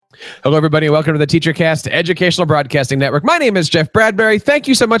Hello, everybody, and welcome to the TeacherCast Educational Broadcasting Network. My name is Jeff Bradbury. Thank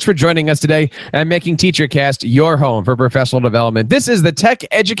you so much for joining us today and making TeacherCast your home for professional development. This is the Tech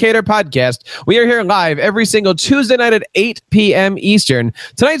Educator Podcast. We are here live every single Tuesday night at 8 p.m. Eastern.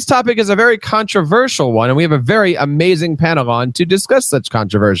 Tonight's topic is a very controversial one, and we have a very amazing panel on to discuss such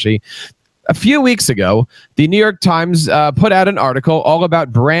controversy. A few weeks ago, the New York Times put out an article all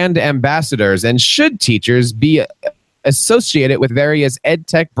about brand ambassadors and should teachers be associated with various ed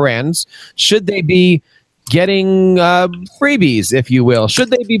tech brands. Should they be getting freebies, if you will?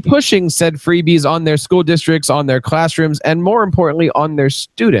 Should they be pushing said freebies on their school districts, on their classrooms, and more importantly, on their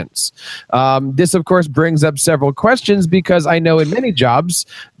students? This, of course, brings up several questions because I know in many jobs,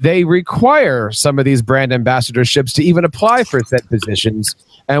 they require some of these brand ambassadorships to even apply for said positions.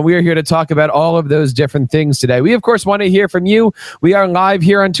 And we are here to talk about all of those different things today. We, of course, want to hear from you. We are live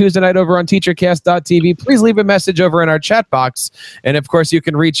here on Tuesday night over on TeacherCast.tv. Please leave a message over in our chat box. And, of course, you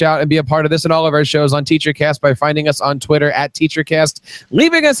can reach out and be a part of this and all of our shows on TeacherCast by finding us on Twitter at TeacherCast,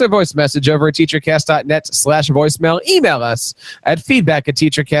 leaving us a voice message over at TeacherCast.net/voicemail. Email us at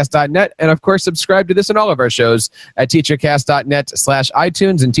feedback@TeacherCast.net. And, of course, subscribe to this and all of our shows at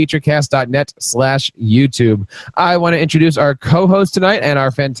TeacherCast.net/iTunes and TeacherCast.net/YouTube. I want to introduce our co-host tonight and our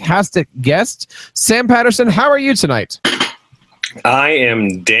fantastic guest, Sam Patterson. How are you tonight? I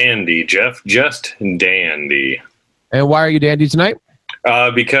am dandy, Jeff. Just dandy. And why are you dandy tonight?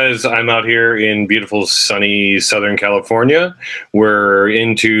 Because I'm out here in beautiful, sunny Southern California. We're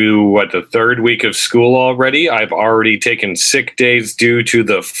into, the third week of school already. I've already taken sick days due to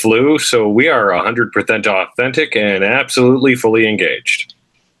the flu, so we are 100% authentic and absolutely fully engaged.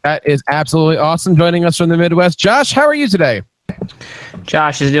 That is absolutely awesome. Joining us from the Midwest, Josh, how are you today?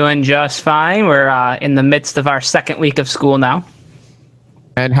 Josh is doing just fine. We're in the midst of our second week of school now.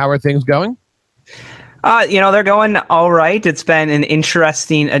 And how are things going? They're going all right. It's been an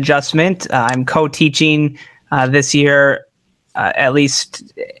interesting adjustment. I'm co-teaching this year, at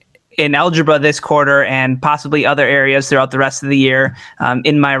least in algebra this quarter and possibly other areas throughout the rest of the year,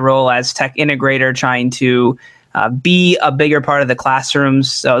 in my role as tech integrator, trying to be a bigger part of the classrooms.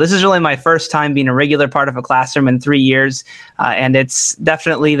 So this is really my first time being a regular part of a classroom in 3 years. And it's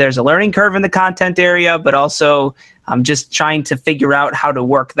definitely, there's a learning curve in the content area, but also just trying to figure out how to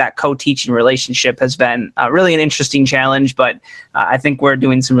work that co-teaching relationship has been really an interesting challenge. But I think we're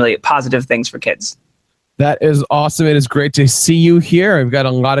doing some really positive things for kids. That is awesome. It is great to see you here. We've got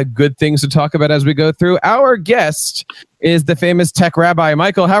a lot of good things to talk about as we go through. Our guest is the famous tech rabbi.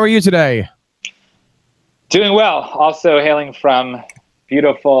 Michael, how are you today? Doing well. Also hailing from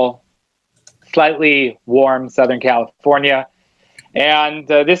beautiful, slightly warm Southern California. And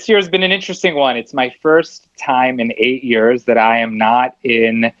this year has been an interesting one. It's my first time in 8 years that I am not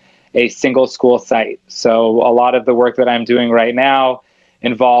in a single school site. So a lot of the work that I'm doing right now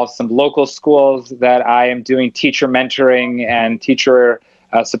involves some local schools that I am doing teacher mentoring and teacher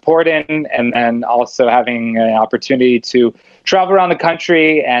support in, and then also having an opportunity to travel around the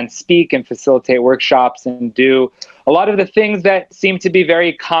country and speak and facilitate workshops and do a lot of the things that seem to be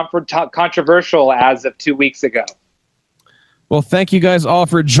very controversial as of 2 weeks ago. Well, thank you guys all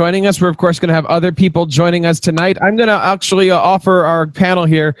for joining us. We're, of course, going to have other people joining us tonight. I'm going to actually offer our panel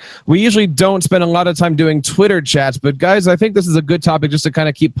here. We usually don't spend a lot of time doing Twitter chats, but guys, I think this is a good topic just to kind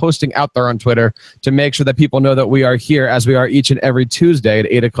of keep posting out there on Twitter to make sure that people know that we are here as we are each and every Tuesday at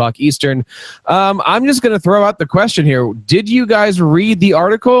 8 o'clock Eastern. I'm just going to throw out the question here. Did you guys read the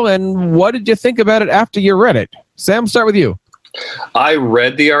article, and what did you think about it after you read it? Sam, start with you. I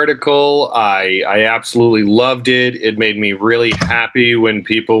read the article. I absolutely loved it. It made me really happy when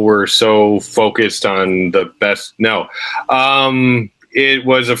people were so focused on the best. No, it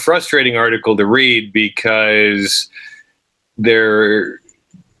was a frustrating article to read because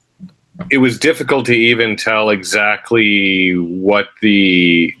it was difficult to even tell exactly what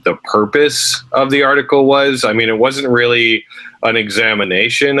the purpose of the article was. I mean, it wasn't really an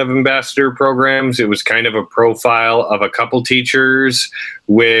examination of ambassador programs. It was kind of a profile of a couple teachers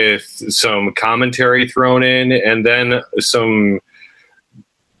with some commentary thrown in, and then some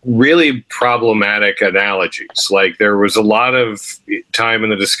really problematic analogies. Like, there was a lot of time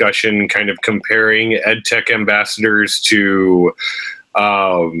in the discussion kind of comparing ed tech ambassadors to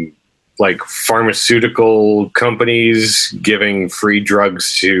like pharmaceutical companies giving free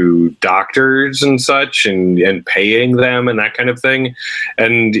drugs to doctors and such, and paying them and that kind of thing.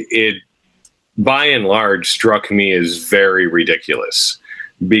 And it, by and large, struck me as very ridiculous,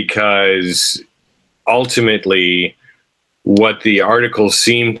 because ultimately what the article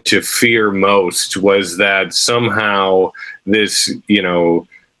seemed to fear most was that somehow this,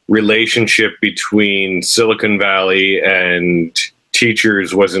 relationship between Silicon Valley and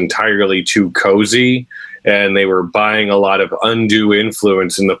teachers was entirely too cozy, and they were buying a lot of undue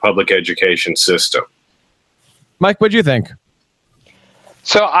influence in the public education system. Mike, what do you think?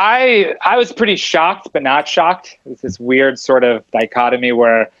 So I was pretty shocked, but not shocked. It's this weird sort of dichotomy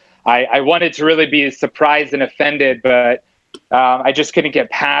where I wanted to really be surprised and offended, but I just couldn't get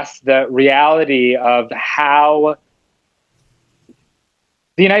past the reality of how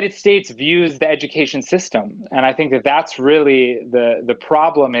the United States views the education system. And I think that that's really the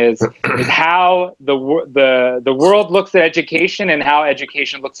problem is how the world looks at education and how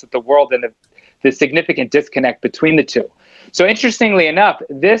education looks at the world, and the significant disconnect between the two. So interestingly enough,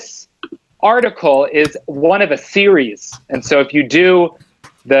 this article is one of a series. And so if you do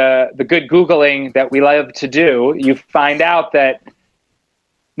the good Googling that we love to do, you find out that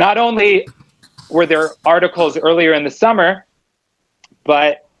not only were there articles earlier in the summer,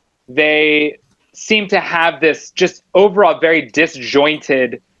 but they seem to have this just overall very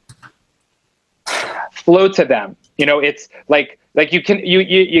disjointed flow to them. You know, it's like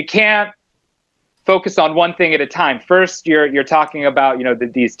you can't focus on one thing at a time. First, you're talking about, you know,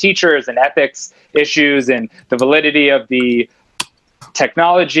 these teachers and ethics issues and the validity of the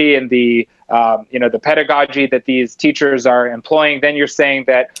technology and the the pedagogy that these teachers are employing. Then you're saying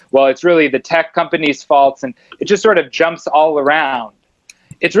that, well, it's really the tech company's faults, and it just sort of jumps all around.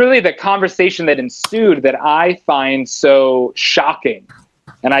 It's really the conversation that ensued that I find so shocking.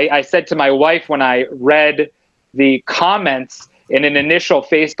 And I said to my wife when I read the comments in an initial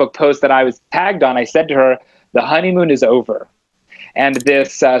Facebook post that I was tagged on, I said to her, the honeymoon is over. And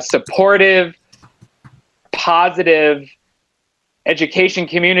this supportive, positive education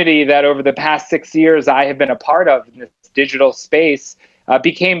community that over the past 6 years I have been a part of in this digital space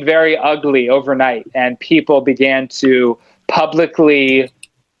became very ugly overnight. And people began to publicly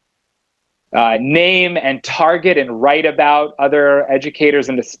name and target and write about other educators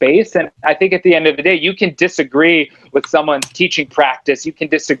in the space. And I think at the end of the day, you can disagree with someone's teaching practice, you can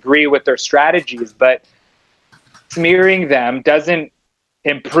disagree with their strategies, but smearing them doesn't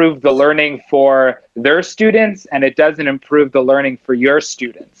improve the learning for their students, and it doesn't improve the learning for your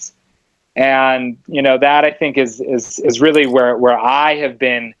students. And that I think is really where I have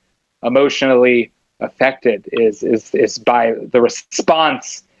been emotionally affected is by the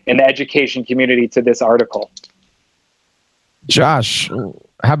response in the education community to this article. Josh,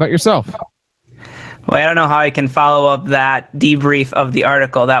 how about yourself? Well, I don't know how I can follow up that debrief of the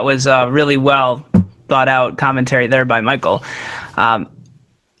article. That was really well thought out commentary there by Michael.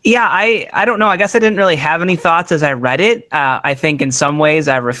 Yeah, I don't know. I guess I didn't really have any thoughts as I read it. I think in some ways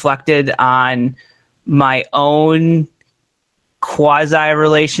I reflected on my own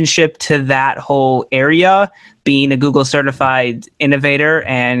quasi-relationship to that whole area, being a Google certified innovator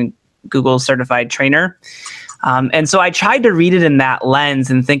and Google certified trainer. And so I tried to read it in that lens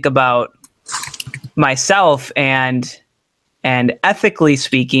and think about myself and ethically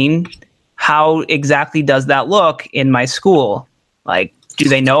speaking, how exactly does that look in my school? Like, do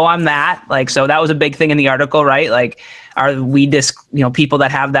they know I'm that? Like, so that was a big thing in the article, right? Like, are we people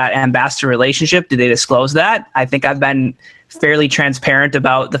that have that ambassador relationship, do they disclose that? I think I've been fairly transparent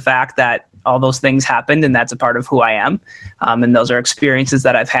about the fact that all those things happened, and that's a part of who I am. And those are experiences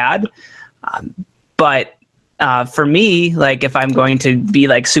that I've had. But for me, like, if I'm going to be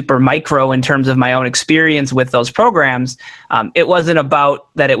like super micro in terms of my own experience with those programs, it wasn't about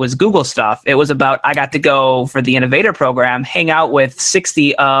that it was Google stuff. It was about, I got to go for the Innovator program, hang out with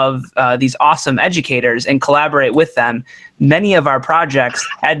 60 of these awesome educators and collaborate with them. Many of our projects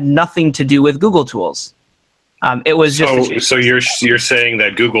had nothing to do with Google tools. It was just so you're saying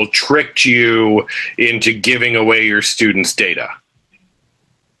that Google tricked you into giving away your students' data.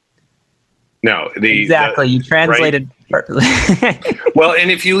 No, exactly. You translated right? Well,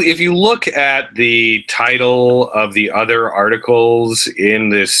 and if you look at the title of the other articles in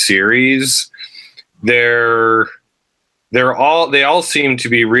this series, they all seem to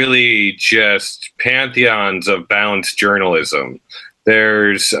be really just pantheons of balanced journalism.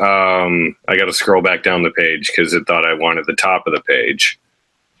 There's I got to scroll back down the page because it thought I wanted the top of the page,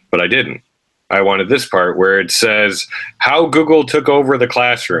 but I didn't. I wanted this part where it says how Google took over the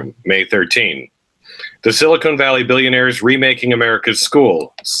classroom, May 13. The Silicon Valley billionaires remaking America's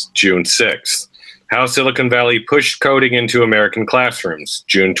schools, June 6th. How Silicon Valley pushed coding into American classrooms,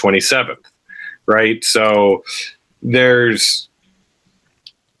 June 27th. Right? So there's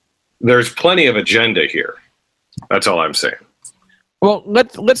plenty of agenda here. That's all I'm saying. Well,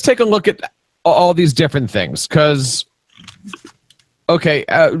 let's take a look at all these different things, because, okay,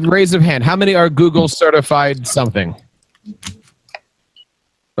 raise of hand. How many are Google certified something?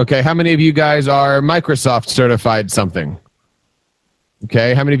 Okay, how many of you guys are Microsoft certified something?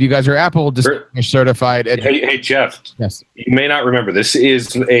 Okay, how many of you guys are Apple certified? Hey, Jeff. Yes. You may not remember, this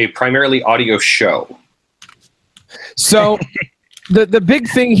is a primarily audio show. So the big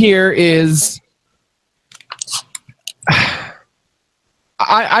thing here is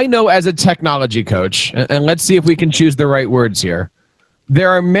I know as a technology coach, and let's see if we can choose the right words here.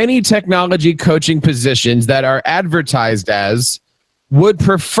 There are many technology coaching positions that are advertised as would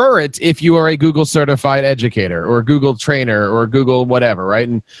prefer it if you are a Google certified educator or Google trainer or Google whatever, right?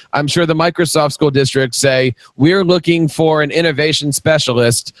 And I'm sure the Microsoft school districts say, we're looking for an innovation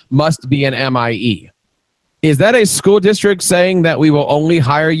specialist, must be an MIE. Is that a school district saying that we will only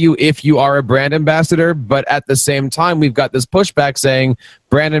hire you if you are a brand ambassador? But at the same time, we've got this pushback saying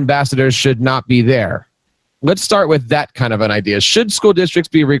brand ambassadors should not be there. Let's start with that kind of an idea. Should school districts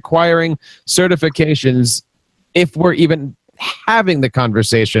be requiring certifications if we're even having the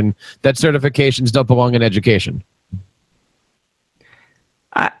conversation that certifications don't belong in education?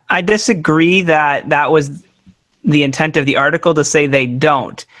 I disagree that was the intent of the article to say they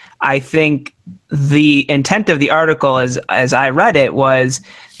don't. I think the intent of the article, as I read it, was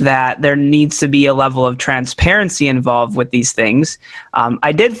that there needs to be a level of transparency involved with these things.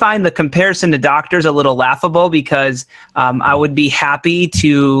 I did find the comparison to doctors a little laughable because I would be happy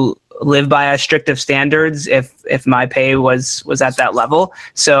to live by as strict of standards if my pay was at that level.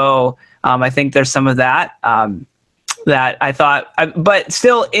 So I think there's some of that that I thought, but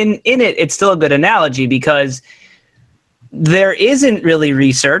still in it, it's still a good analogy because there isn't really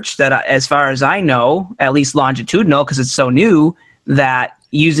research that, as far as I know, at least longitudinal, because it's so new, that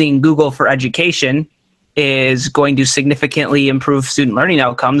using Google for education is going to significantly improve student learning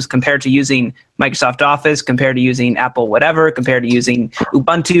outcomes compared to using Microsoft Office, compared to using Apple whatever, compared to using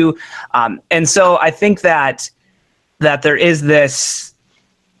Ubuntu. And so I think that there is this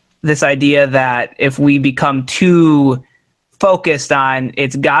idea that if we become too focused on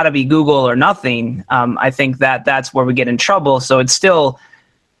it's got to be Google or nothing, I think that's where we get in trouble. So it's still,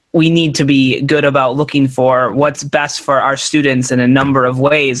 we need to be good about looking for what's best for our students in a number of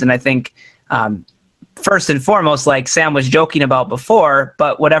ways. And I think first and foremost, like Sam was joking about before,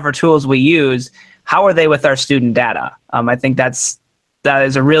 but whatever tools we use, how are they with our student data? I think that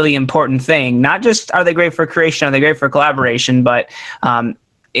is a really important thing. Not just are they great for creation, are they great for collaboration, but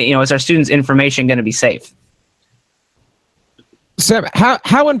is our students' information going to be safe? Sam,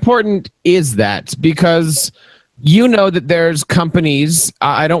 how important is that? Because you know that there's companies,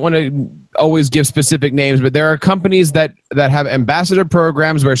 I don't want to always give specific names, but there are companies that have ambassador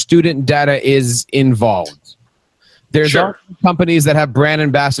programs where student data is involved. There's Sure. companies that have brand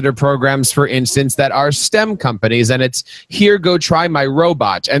ambassador programs, for instance, that are STEM companies, and it's here, go try my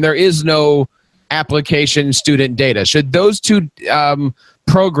robot, and there is no application student data. Should those two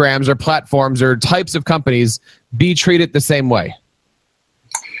programs or platforms or types of companies be treated the same way?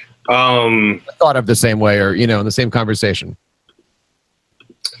 Thought of the same way, or in the same conversation?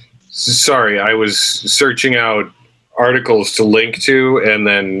 Sorry, I was searching out articles to link to, and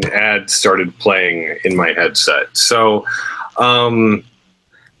then ads started playing in my headset. So, one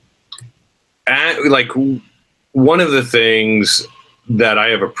of the things that I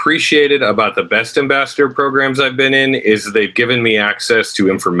have appreciated about the best ambassador programs I've been in is they've given me access to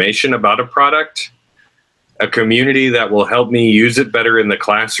information about a product, a community that will help me use it better in the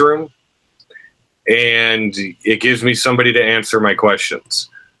classroom, and it gives me somebody to answer my questions.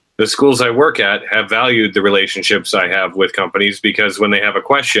 The schools I work at have valued the relationships I have with companies because when they have a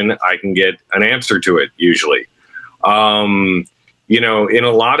question, I can get an answer to it usually. In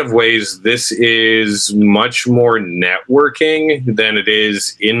a lot of ways, this is much more networking than it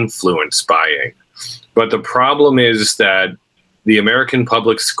is influence buying. But the problem is that the American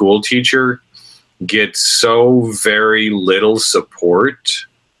public school teacher gets so very little support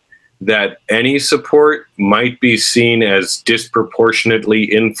that any support might be seen as disproportionately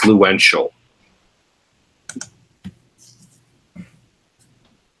influential.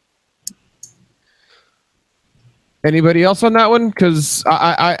 Anybody else on that one? Because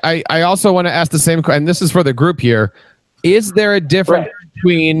I also want to ask the same question, and this is for the group here. Is there a difference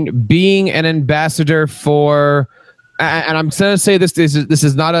between being an ambassador for, and I'm going to say this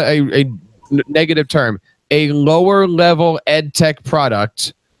is not a negative term, a lower level ed tech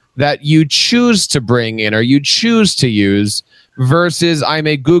product that you choose to bring in or you choose to use versus I'm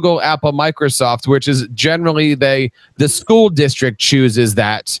a Google, Apple, Microsoft, which is generally the school district chooses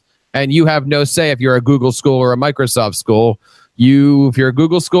that, and you have no say if you're a Google school or a Microsoft school. If you're a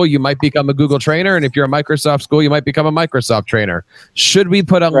Google school, you might become a Google trainer, and if you're a Microsoft school, you might become a Microsoft trainer. Should we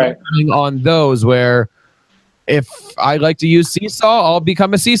put a line on those where if I like to use Seesaw, I'll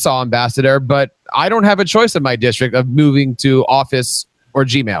become a Seesaw ambassador, but I don't have a choice in my district of moving to Office or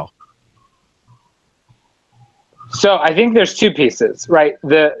Gmail? So I think there's two pieces, right?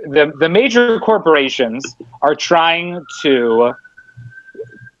 The major corporations are trying to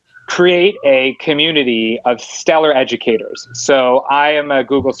create a community of stellar educators. So I am a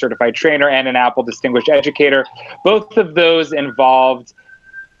Google certified trainer and an Apple distinguished educator. Both of those involved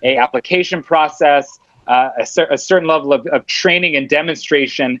a application process, a certain level of training and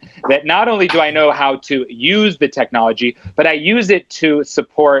demonstration that not only do I know how to use the technology, but I use it to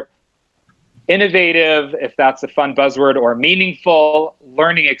support innovative, if that's a fun buzzword, or meaningful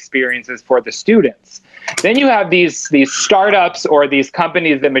learning experiences for the students. Then you have these startups or these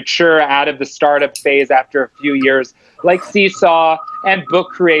companies that mature out of the startup phase after a few years, like Seesaw and Book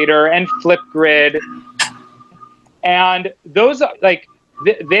Creator and Flipgrid. And those are like,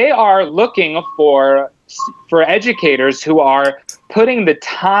 they are looking for educators who are putting the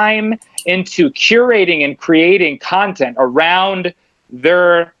time into curating and creating content around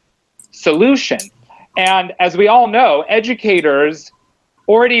their solution. And as we all know, educators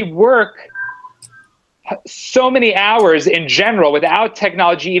already work so many hours in general without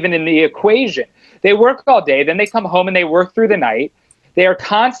technology even in the equation. They work all day, then they come home and they work through the night. They are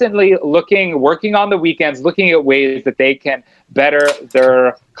constantly working on the weekends, looking at ways that they can better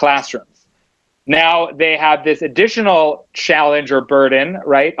their classrooms. Now they have this additional challenge or burden,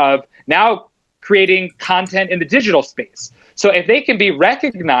 right, of now creating content in the digital space. So if they can be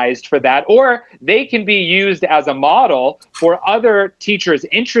recognized for that, or they can be used as a model for other teachers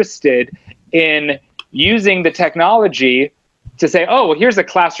interested in using the technology to say, oh, well, here's a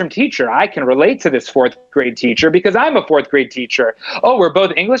classroom teacher. I can relate to this fourth grade teacher because I'm a fourth grade teacher. Oh, we're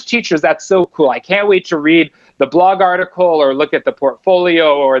both English teachers. That's so cool. I can't wait to read the blog article or look at the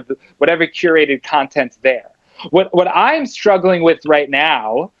portfolio or whatever curated content's there. What I'm struggling with right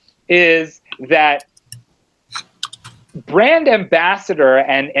now is that brand ambassador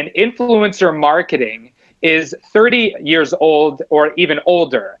and influencer marketing is 30 years old or even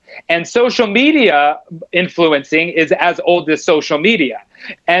older. And social media influencing is as old as social media.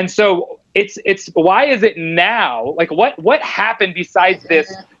 And so it's why is it now? Like what happened besides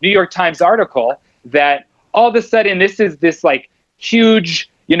this New York Times article that all of a sudden this is this like huge,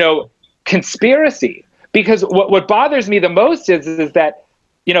 conspiracy? Because what bothers me the most is that,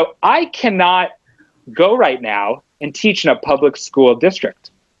 I cannot go right now and teach in a public school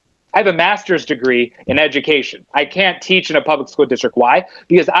district. I have a master's degree in education. I can't teach in a public school district. Why?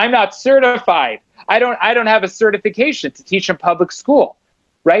 Because I'm not certified. I don't have a certification to teach in public school,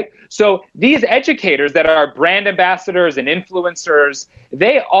 right? So these educators that are brand ambassadors and influencers,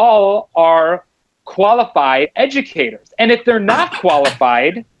 they all are qualified educators. And if they're not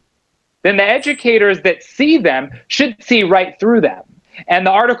qualified, then the educators that see them should see right through them. And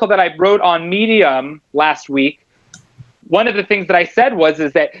the article that I wrote on Medium last week, one of the things that I said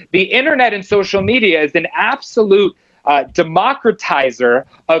is that the internet and social media is an absolute democratizer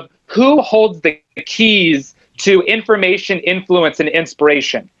of who holds the keys to information, influence, and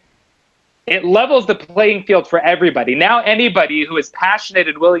inspiration. It levels the playing field for everybody. Now anybody who is passionate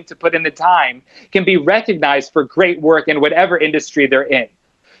and willing to put in the time can be recognized for great work in whatever industry they're in.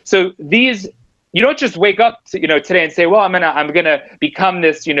 So you don't just wake up today and say, well, I'm gonna become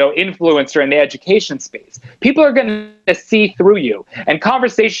this influencer in the education space. People are gonna see through you. And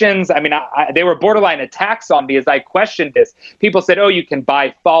conversations, they were borderline attacks on me as I questioned this. People said, oh, you can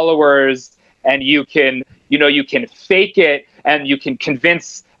buy followers and you can fake it and you can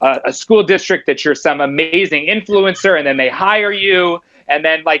convince a school district that you're some amazing influencer, and then they hire you, and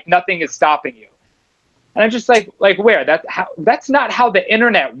then like nothing is stopping you. And I'm just like where? That's not how the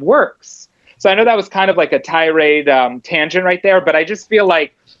internet works. So I know that was kind of like a tirade tangent right there, but I just feel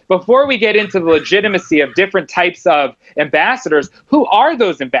like before we get into the legitimacy of different types of ambassadors, who are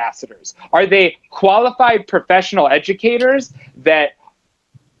those ambassadors? Are they qualified professional educators that,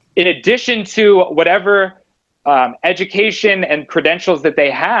 in addition to whatever education and credentials that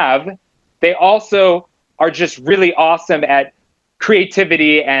they have, they also are just really awesome at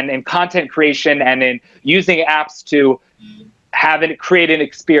creativity and in content creation and in using apps to create an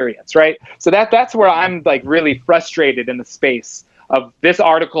experience, right? So that's where I'm like really frustrated in the space of this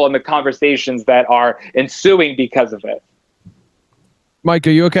article and the conversations that are ensuing because of it. Mike,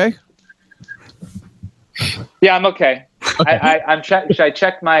 are you okay? Yeah, I'm okay. Should I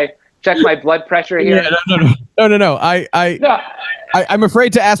check my blood pressure here? Yeah, no. No, I'm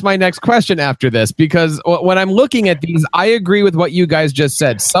afraid to ask my next question after this, because when I'm looking at these, I agree with what you guys just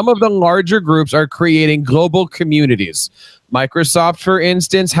said. Some of the larger groups are creating global communities. Microsoft, for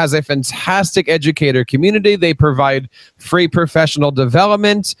instance, has a fantastic educator community. They provide free professional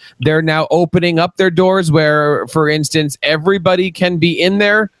development. They're now opening up their doors where, for instance, everybody can be in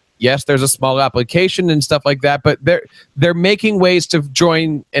there. Yes, there's a small application and stuff like that, but they're making ways to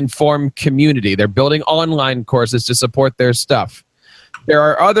join and form community. They're building online courses to support their stuff. There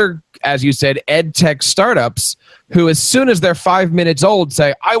are other, as you said, ed tech startups who, as soon as they're 5 minutes old,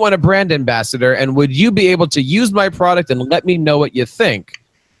 say, I want a brand ambassador, and would you be able to use my product and let me know what you think?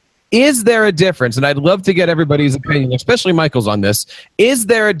 Is there a difference? And I'd love to get everybody's opinion, especially Michael's on this. Is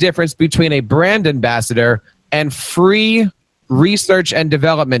there a difference between a brand ambassador and free research and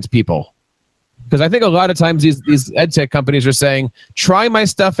development people? Because I think a lot of times these ed tech companies are saying, try my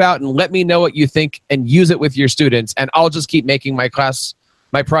stuff out and let me know what you think and use it with your students, and I'll just keep making my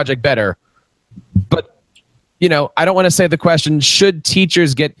project better. But, I don't want to say the question, should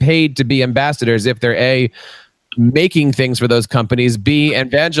teachers get paid to be ambassadors if they're A, making things for those companies, B,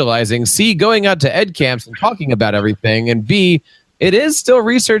 evangelizing, C, going out to ed camps and talking about everything, and B, it is still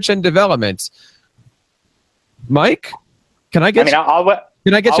research and development. Mike, can I get I'll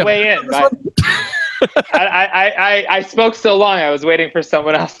weigh in. I spoke so long. I was waiting for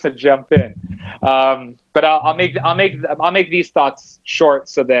someone else to jump in. But I'll make these thoughts short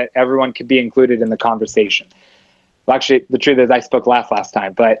so that everyone can be included in the conversation. Well, actually, the truth is I spoke last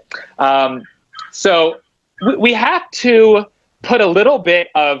time. But so we have to put a little bit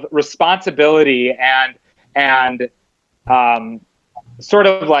of responsibility and sort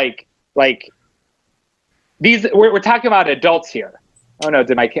of like these. We're talking about adults here. Oh no!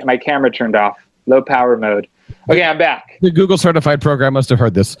 Did my camera turned off? Low power mode. Okay, I'm back. The Google certified program must have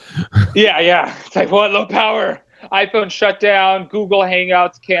heard this. Yeah. It's like, what? Low power. iPhone shut down. Google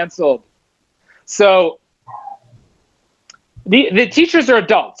Hangouts canceled. So the teachers are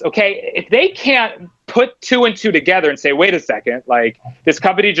adults, okay? If they can't put two and two together and say, wait a second, like this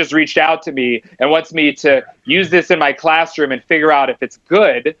company just reached out to me and wants me to use this in my classroom and figure out if it's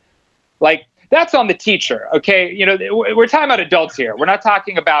good, like that's on the teacher, okay? We're talking about adults here. We're not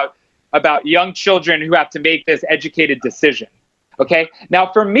talking about young children who have to make this educated decision, okay?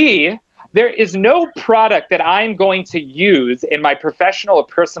 Now, for me, there is no product that I'm going to use in my professional or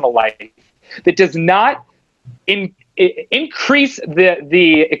personal life that does not increase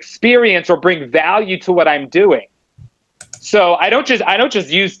the experience or bring value to what I'm doing. So I don't just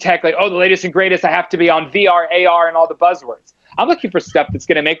use tech like, the latest and greatest. I have to be on VR, AR, and all the buzzwords. I'm looking for stuff that's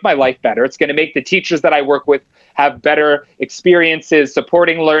going to make my life better. It's going to make the teachers that I work with have better experiences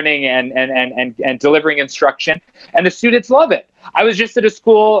supporting learning and delivering instruction. And the students love it. I was just at a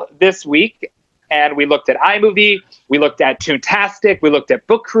school this week, and we looked at iMovie, we looked at Toontastic, we looked at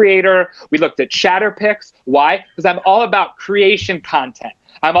Book Creator, we looked at Chatterpix. Why? Because I'm all about creation content.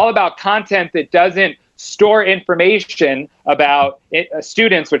 I'm all about content that doesn't store information about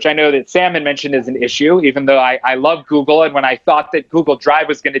students, which I know that Sam had mentioned is an issue, even though I love Google. And when I thought that Google Drive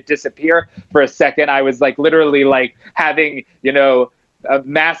was going to disappear for a second, I was like literally like having, a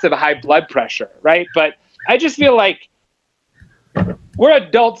massive high blood pressure, right? But I just feel like we're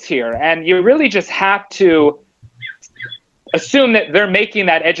adults here, and you really just have to assume that they're making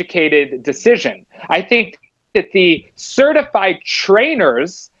that educated decision. I think that the certified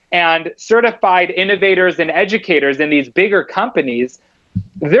trainers and certified innovators and educators in these bigger companies,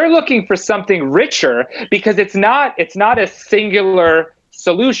 they're looking for something richer because it's not a singular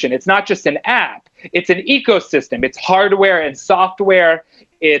solution. It's not just an app. It's an ecosystem. It's hardware and software.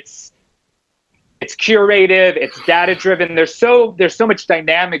 It's curative. It's data driven. There's so much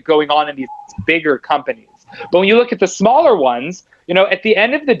dynamic going on in these bigger companies. But when you look at the smaller ones, at the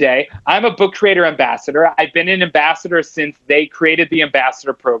end of the day, I'm a Book Creator ambassador. I've been an ambassador since they created the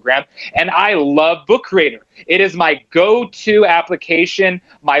ambassador program, and I love Book Creator. It is my go-to application,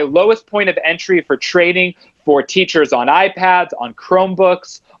 my lowest point of entry for training for teachers on iPads, on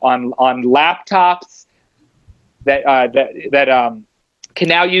Chromebooks, on laptops that can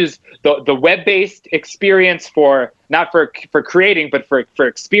now use the web-based experience for not for creating, but for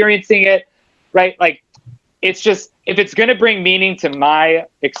experiencing it, right? Like, it's just, if it's going to bring meaning to my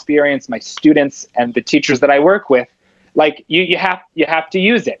experience, my students, and the teachers that I work with, like you have to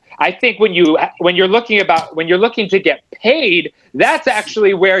use it. I think when you're looking to get paid, that's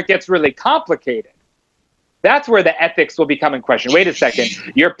actually where it gets really complicated. That's where the ethics will become in question. Wait a second,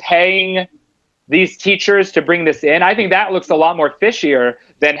 you're paying these teachers to bring this in? I think that looks a lot more fishier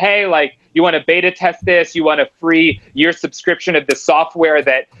than, hey, like, you want to beta test this, you want a free year subscription of the software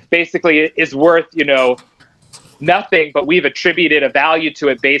that basically is worth, nothing, but we've attributed a value to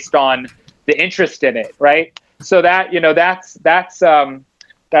it based on the interest in it, right? So that,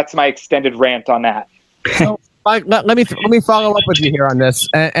 that's my extended rant on that. So, Mike, let me follow up with you here on this.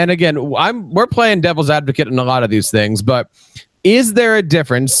 And again, we're playing devil's advocate in a lot of these things, but is there a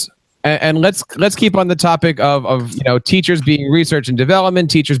difference? And let's keep on the topic of teachers being research and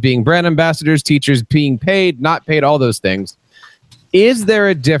development, teachers being brand ambassadors, teachers being paid, not paid, all those things. Is there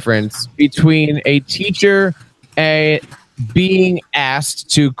a difference between a teacher being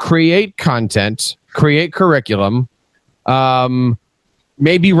asked to create content, create curriculum,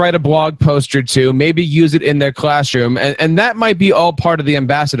 maybe write a blog post or two, maybe use it in their classroom, and that might be all part of the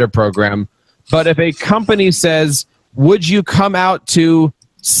ambassador program. But if a company says, would you come out to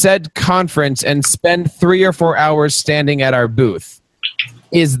said conference and spend 3 or 4 hours standing at our booth,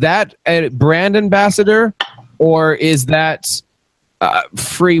 is that a brand ambassador, or is that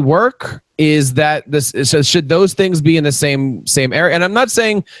free work? Is that this? So should those things be in the same area? And I'm not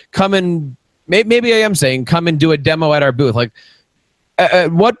saying come and maybe I am saying come and do a demo at our booth. Like,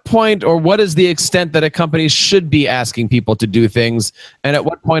 at what point, or what is the extent that a company should be asking people to do things, and at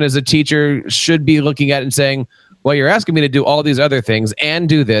what point as a teacher should be looking at it and saying, well, you're asking me to do all these other things and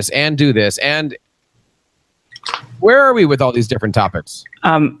do this and do this, and where are we with all these different topics?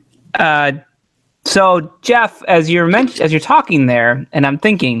 So Jeff, as you're talking there, and I'm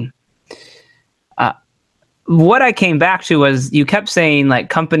thinking, what I came back to was you kept saying like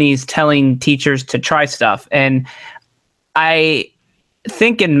companies telling teachers to try stuff, and I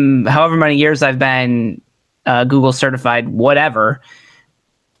think in however many years I've been Google certified, whatever,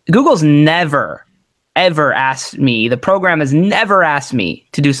 Google's never ever asked me. The program has never asked me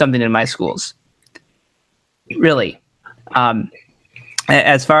to do something in my schools. Really.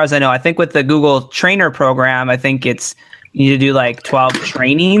 As far as I know, I think with the Google Trainer program, I think you need to do like 12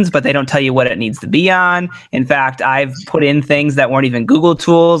 trainings, but they don't tell you what it needs to be on. In fact, I've put in things that weren't even Google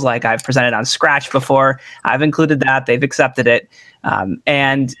tools. Like I've presented on Scratch before. I've included that. They've accepted it.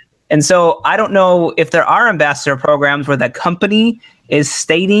 And so I don't know if there are ambassador programs where the company is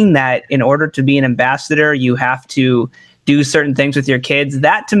stating that in order to be an ambassador, you have to do certain things with your kids.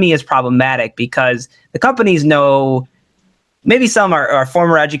 That to me is problematic because the companies know. Maybe some are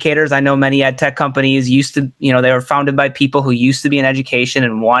former educators. I know many ed tech companies used to, they were founded by people who used to be in education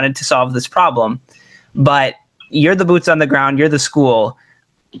and wanted to solve this problem. But you're the boots on the ground. You're the school.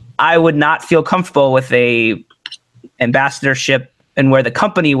 I would not feel comfortable with a ambassadorship and where the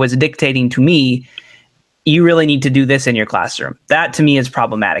company was dictating to me, you really need to do this in your classroom. That to me is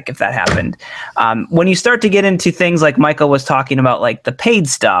problematic if that happened. When you start to get into things like Michael was talking about, like the paid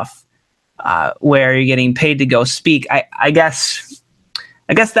stuff, where you're getting paid to go speak, I guess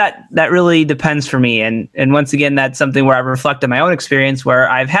that really depends for me. And once again, that's something where I reflect on my own experience where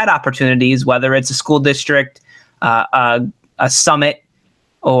I've had opportunities, whether it's a school district, a summit,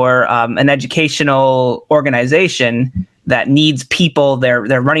 or an educational organization that needs people. They're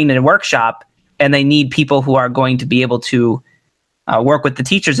running a workshop and they need people who are going to be able to work with the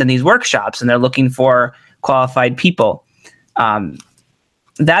teachers in these workshops, and they're looking for qualified people.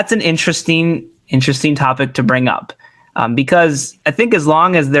 That's an interesting topic to bring up because I think as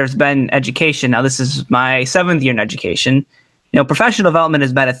long as there's been education, now this is my 7th year in education, professional development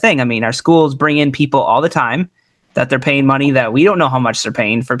has been a thing. I mean, our schools bring in people all the time that they're paying money that we don't know how much they're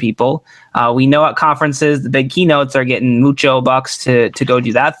paying for people. We know at conferences, the big keynotes are getting mucho bucks to go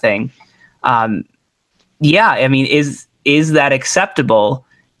do that thing. Yeah, I mean, is that acceptable?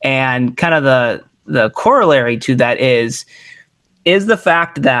 And kind of the corollary to that is the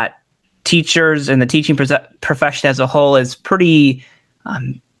fact that teachers and the teaching profession as a whole is pretty,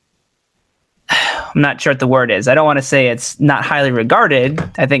 I'm not sure what the word is. I don't want to say it's not highly regarded.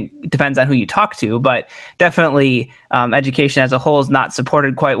 I think it depends on who you talk to, but definitely education as a whole is not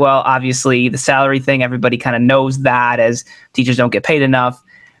supported quite well. Obviously, the salary thing, everybody kind of knows that as teachers don't get paid enough.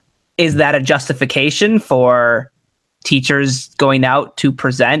 Is that a justification for teachers going out to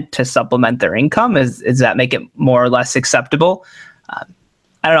present to supplement their income? Does that make it more or less acceptable?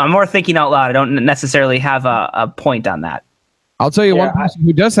 I don't know. I'm more thinking out loud. I don't necessarily have a point on that. I'll tell you one person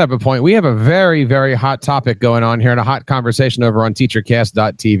who does have a point. We have a very, very hot topic going on here and a hot conversation over on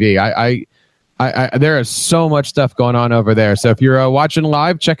teachercast.tv. There is so much stuff going on over there. So if you're watching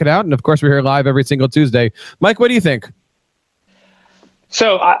live, check it out. And of course, we're here live every single Tuesday. Mike, what do you think?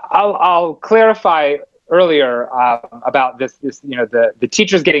 So I'll clarify earlier about this, the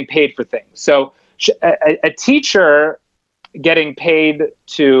teachers getting paid for things. So a teacher getting paid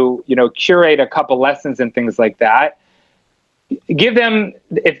to, curate a couple lessons and things like that, give them,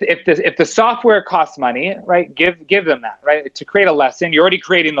 if the software costs money, right, give them that, right, to create a lesson. You're already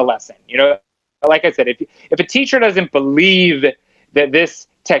creating the lesson, like I said, if a teacher doesn't believe that this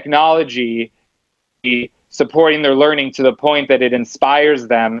technology is supporting their learning to the point that it inspires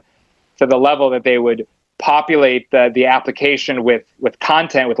them to the level that they would populate the application with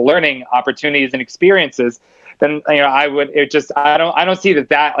content, with learning opportunities and experiences, then I don't see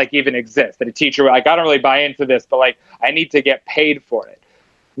that like even exists. That a teacher, like, I don't really buy into this, but like I need to get paid for it.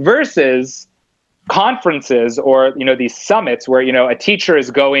 Versus conferences or these summits where a teacher is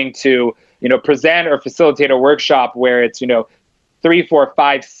going to present or facilitate a workshop where it's 3, 4,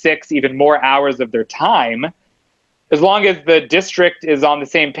 5, 6 even more hours of their time. As long as the district is on the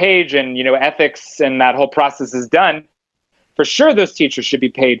same page and ethics and that whole process is done, for sure those teachers should be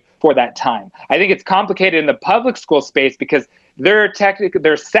paid for that time. I think it's complicated in the public school space because they're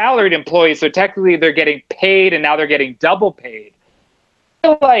salaried employees, so technically they're getting paid and now they're getting double paid. I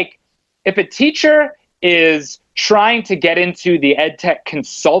feel like if a teacher is trying to get into the ed tech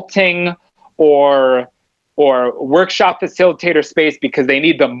consulting or workshop facilitator space because they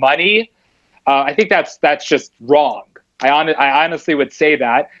need the money, I think that's just wrong. I honestly would say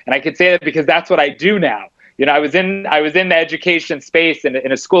that, and I could say that because that's what I do now. I was in the education space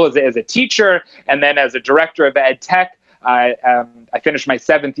in a school as a teacher, and then as a director of ed tech. I finished my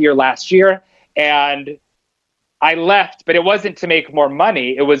 7th year last year, and I left, but it wasn't to make more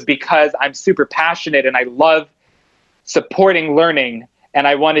money. It was because I'm super passionate and I love supporting learning, and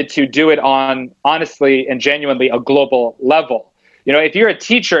I wanted to do it on, honestly and genuinely, a global level. If you're a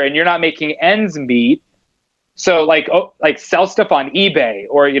teacher and you're not making ends meet, so like sell stuff on eBay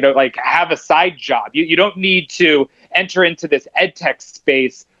or like have a side job. You don't need to enter into this ed tech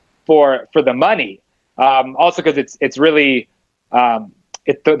space for the money. Also because it's really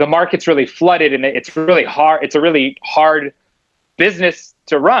the market's really flooded and it's really hard. It's a really hard business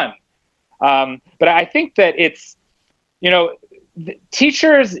to run. But I think that it's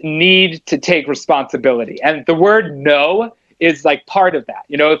teachers need to take responsibility, and the word no is like part of that.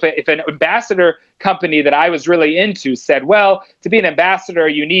 If an ambassador company that I was really into said, well, to be an ambassador,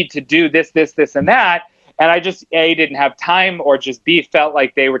 you need to do this, this, this, and that, and I just A, didn't have time, or just B, felt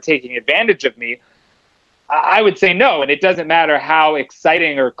like they were taking advantage of me, I would say no. And it doesn't matter how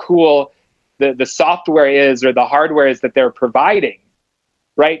exciting or cool the software is or the hardware is that they're providing,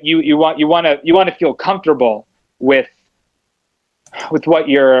 right? You want to feel comfortable with what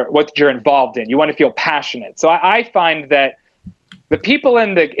you're involved in. You want to feel passionate. So I find that the people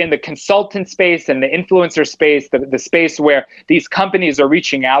in the consultant space and the influencer space, the space where these companies are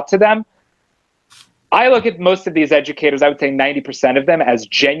reaching out to them, I look at most of these educators, I would say 90% of them, as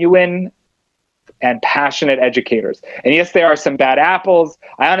genuine and passionate educators. And yes, there are some bad apples.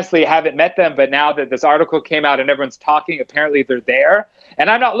 I honestly haven't met them, but now that this article came out and everyone's talking, apparently they're there. And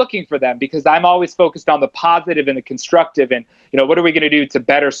I'm not looking for them because I'm always focused on the positive and the constructive and, what are we going to do to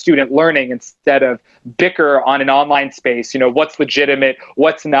better student learning instead of bicker on an online space, what's legitimate,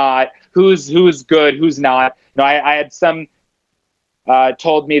 what's not, who's good, who's not. I had some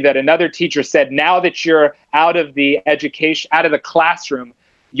told me that another teacher said, now that you're out of the classroom,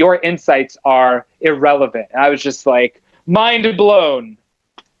 your insights are irrelevant. And I was just like, mind blown,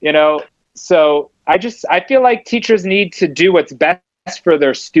 So I feel like teachers need to do what's best for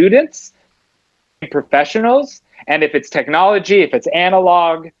their students and professionals. And if it's technology, if it's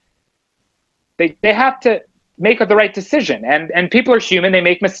analog, they have to make the right decision. And people are human. They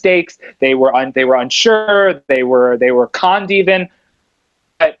make mistakes. They were unsure. They were conned even.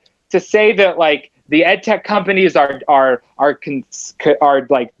 But to say that like the ed tech companies are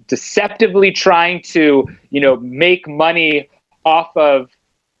like deceptively trying to make money off of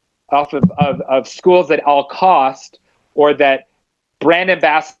schools at all cost, or that brand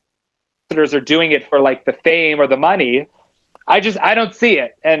ambassadors are doing it for like the fame or the money, I don't see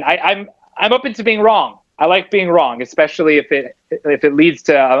it, and I'm open to being wrong. I like being wrong, especially if it leads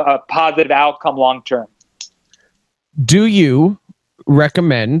to a positive outcome long term. Do you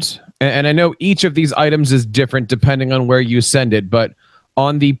recommend, and I know each of these items is different depending on where you send it, but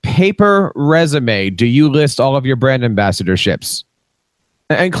on the paper resume, do you list all of your brand ambassadorships?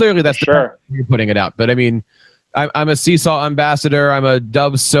 And clearly that's sure you're putting it out, but I mean, I'm a Seesaw ambassador. I'm a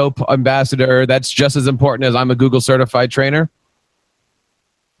Dove soap ambassador. That's just as important as I'm a Google certified trainer.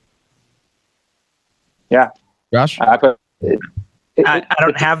 Yeah. Josh? I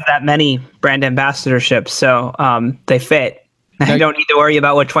don't have that many brand ambassadorships, so they fit. I don't need to worry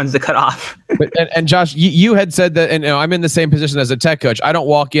about which ones to cut off. and Josh, you had said that, and I'm in the same position as a tech coach. I don't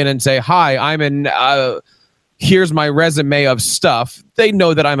walk in and say, hi, I'm in... here's my resume of stuff. They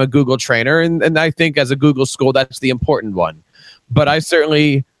know that I'm a Google trainer, and I think as a Google school, that's the important one. But I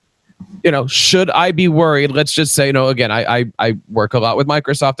certainly should I be worried? Let's just say, again, I work a lot with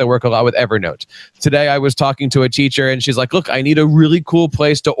Microsoft. I work a lot with Evernote. Today, I was talking to a teacher and she's like, look, I need a really cool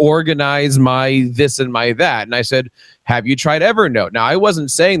place to organize my this and my that. And I said, have you tried Evernote? Now, I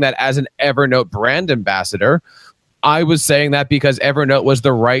wasn't saying that as an Evernote brand ambassador. I was saying that because Evernote was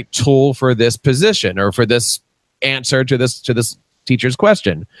the right tool for this position or for this answer to this teacher's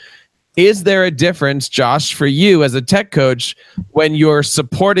question. Is there a difference, Josh, for you as a tech coach when you're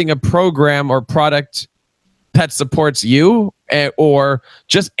supporting a program or product that supports you, or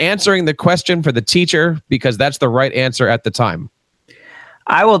just answering the question for the teacher because that's the right answer at the time?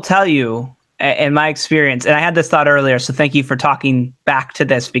 I will tell you, in my experience, and I had this thought earlier, so thank you for talking back to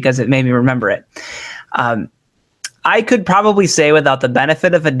this because it made me remember it. I could probably say without the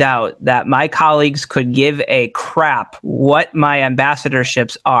benefit of a doubt that my colleagues could give a crap what my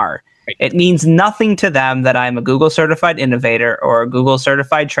ambassadorships are. It means nothing to them that I'm a Google certified innovator or a Google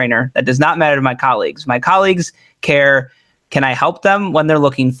certified trainer. That does not matter to my colleagues. My colleagues care, can I help them when they're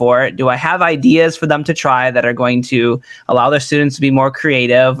looking for it? Do I have ideas for them to try that are going to allow their students to be more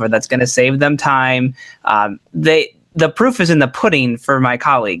creative or that's going to save them time? The proof is in the pudding for my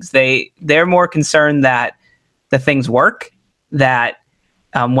colleagues. They're more concerned that the things work, that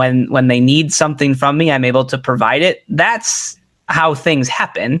when they need something from me, I'm able to provide it. That's how things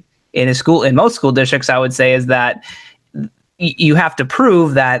happen in most school districts, I would say, is that you have to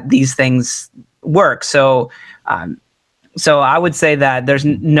prove that these things work. So I would say that there's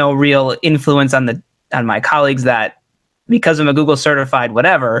no real influence on my colleagues that because I'm a Google certified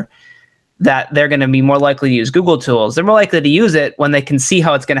whatever, that they're going to be more likely to use Google tools. They're more likely to use it when they can see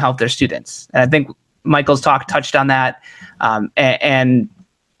how it's going to help their students. And I think Michael's talk touched on that. And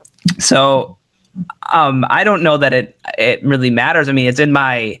so I don't know that it really matters. I mean, it's in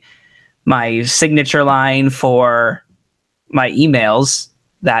my signature line for my emails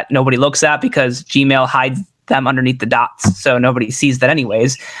that nobody looks at because Gmail hides them underneath the dots. So nobody sees that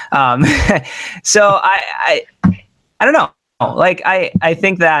anyways. So I don't know. Like, I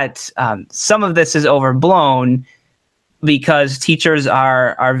think that some of this is overblown because teachers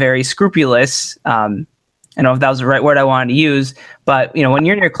are very scrupulous. I don't know if that was the right word I wanted to use, but when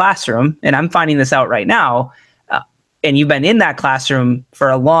you're in your classroom, and I'm finding this out right now, and you've been in that classroom for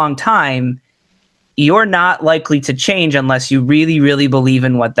a long time, you're not likely to change unless you really, really believe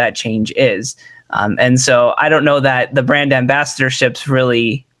in what that change is. And so I don't know that the brand ambassadorships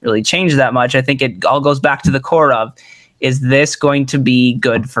really, really change that much. I think it all goes back to the core of, is this going to be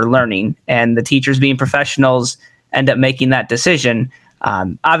good for learning? And the teachers being professionals end up making that decision.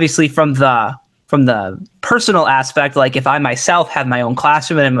 Obviously from the personal aspect, like if I myself have my own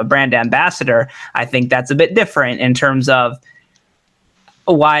classroom and I'm a brand ambassador, I think that's a bit different in terms of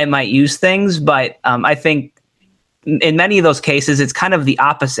why I might use things. But I think in many of those cases, it's kind of the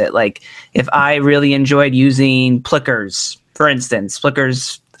opposite. Like if I really enjoyed using Plickers, for instance,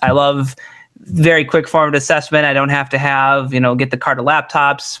 Plickers, I love very quick formative assessment. I don't have to have, get the cart of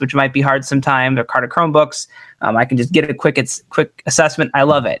laptops, which might be hard sometimes, or cart of Chromebooks. I can just get a quick assessment. I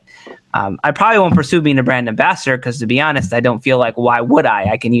love it. I probably won't pursue being a brand ambassador because, to be honest, I don't feel like, why would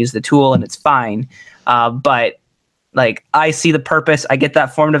I? I can use the tool and it's fine. But like, I see the purpose. I get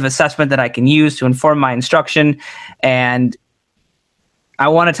that formative assessment that I can use to inform my instruction. And I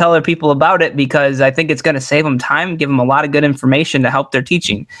want to tell other people about it because I think it's going to save them time, give them a lot of good information to help their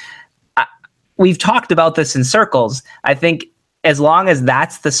teaching. We've talked about this in circles. I think as long as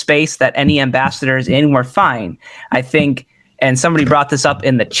that's the space that any ambassador is in, we're fine. I think, and somebody brought this up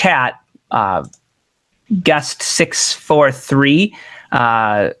in the chat, guest 643,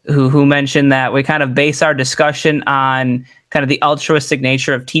 who mentioned that we kind of base our discussion on kind of the altruistic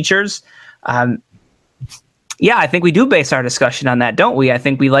nature of teachers. Yeah, I think we do base our discussion on that, don't we? I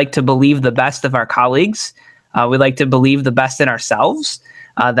think we like to believe the best of our colleagues. We like to believe the best in ourselves.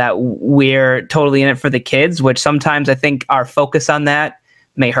 That we're totally in it for the kids, which sometimes I think our focus on that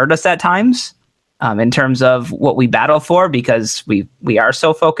may hurt us at times in terms of what we battle for, because we are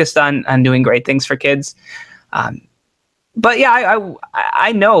so focused on doing great things for kids. But yeah,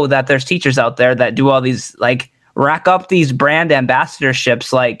 I know that there's teachers out there that do all these, like, rack up these brand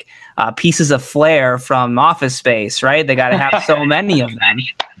ambassadorships like pieces of flair from Office Space, right? They got to have so many of them.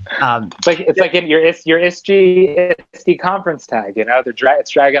 It's like in your ISD conference tag,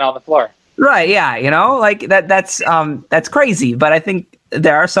 it's dragging on the floor. Right. Yeah. Like that's crazy. But I think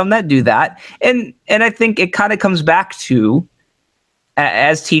there are some that do that. And I think it kind of comes back to,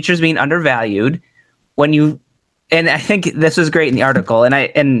 as teachers being undervalued, and I think this was great in the article.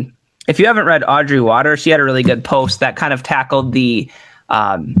 And if you haven't read Audrey Water, she had a really good post that kind of tackled the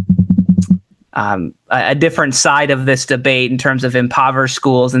a different side of this debate in terms of impoverished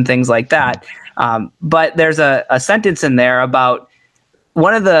schools and things like that. But there's a sentence in there about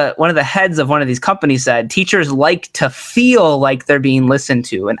one of the heads of one of these companies said teachers like to feel like they're being listened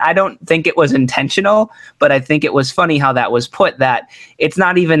to. And I don't think it was intentional, but I think it was funny how that was put, that it's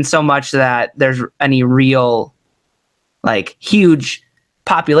not even so much that there's any real like huge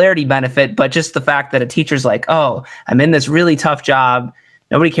popularity benefit, but just the fact that a teacher's like, oh, I'm in this really tough job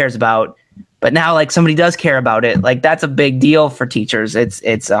nobody cares about, but now like somebody does care about it. Like that's a big deal for teachers.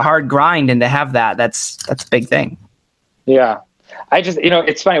 It's a hard grind, and to have that's a big thing. Yeah. I just,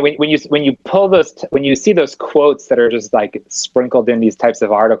 it's funny when you pull those, when you see those quotes that are just like sprinkled in these types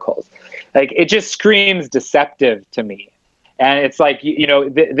of articles, like it just screams deceptive to me. And it's like,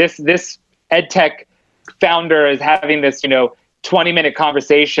 this EdTech founder is having this, 20-minute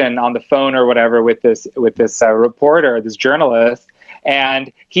conversation on the phone or whatever with this reporter, this journalist.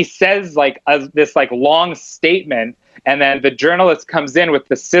 And he says this long statement, and then the journalist comes in with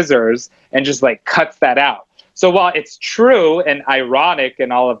the scissors and just like cuts that out. So while it's true and ironic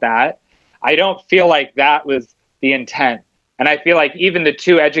and all of that, I don't feel like that was the intent. And I feel like even the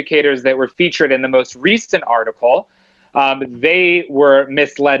two educators that were featured in the most recent article, they were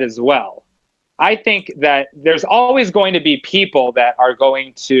misled as well. I think that there's always going to be people that are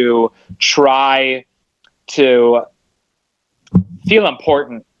going to try to feel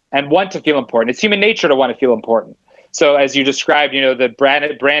important and want to feel important. It's human nature to want to feel important. So as you described, the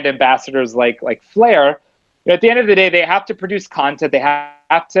brand ambassadors like Flair, at the end of the day, they have to produce content. They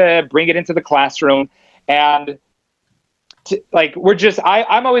have to bring it into the classroom. And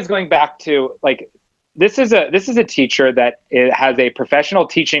I'm always going back to this is a teacher that has a professional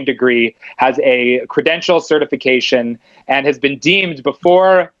teaching degree, has a credential certification, and has been deemed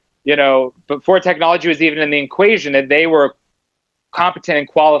before technology was even in the equation, that they were competent and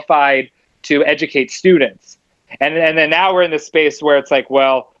qualified to educate students. And then now we're in this space where it's like,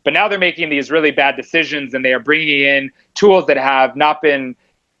 well, but now they're making these really bad decisions, and they are bringing in tools that have not been,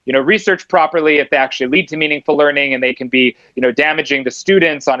 researched properly if they actually lead to meaningful learning, and they can be, damaging the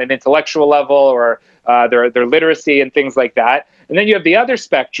students on an intellectual level or their literacy and things like that. And then you have the other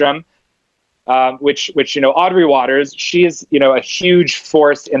spectrum, which Audrey Waters, she is, a huge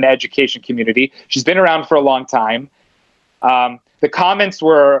force in the education community. She's been around for a long time. The comments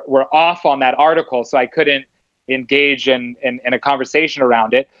were off on that article, so I couldn't engage in a conversation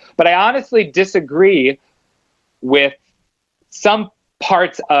around it. But I honestly disagree with some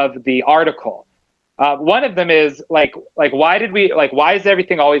parts of the article. One of them is why does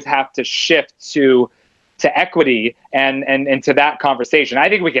everything always have to shift to equity and to that conversation? I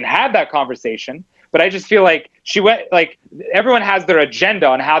think we can have that conversation, but I just feel like everyone has their agenda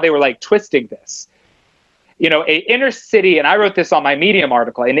on how they were twisting this. A inner city, and I wrote this on my Medium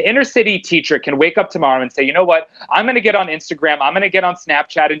article, an inner city teacher can wake up tomorrow and say, you know what, I'm going to get on Instagram, I'm going to get on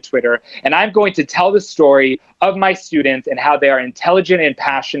Snapchat and Twitter, and I'm going to tell the story of my students and how they are intelligent and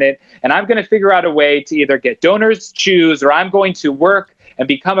passionate, and I'm going to figure out a way to either get donors choose, or I'm going to work and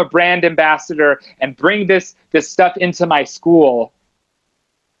become a brand ambassador and bring this stuff into my school.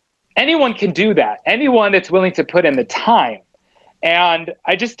 Anyone can do that. Anyone that's willing to put in the time. And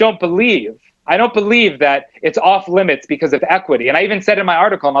I just don't believe that it's off limits because of equity. And I even said in my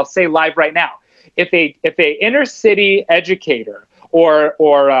article, and I'll say live right now, if a inner city educator or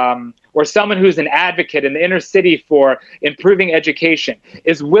someone who's an advocate in the inner city for improving education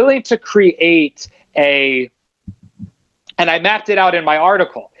is willing to create and I mapped it out in my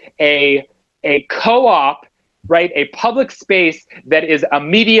article, a co-op, right? A public space that is a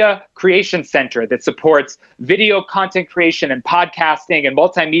media creation center that supports video content creation and podcasting and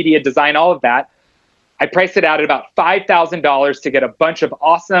multimedia design, all of that. I priced it out at about $5,000 to get a bunch of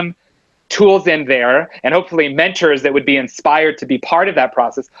awesome tools in there and hopefully mentors that would be inspired to be part of that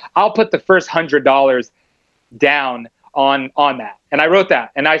process. I'll put the first $100 down on that. And I wrote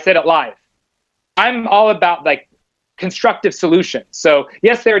that and I said it live. I'm all about constructive solutions. So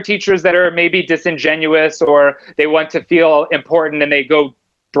yes, there are teachers that are maybe disingenuous or they want to feel important and they go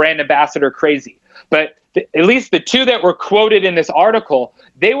brand ambassador crazy. But at least the two that were quoted in this article,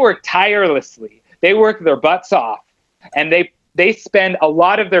 they work tirelessly. They work their butts off, and they spend a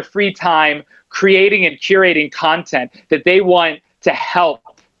lot of their free time creating and curating content that they want to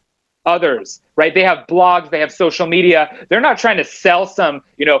help others, right? They have blogs, they have social media. They're not trying to sell some,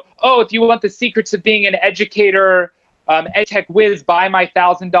 if you want the secrets of being an educator, EdTech whiz, buy my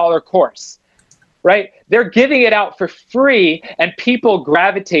 $1,000 course, right? They're giving it out for free and people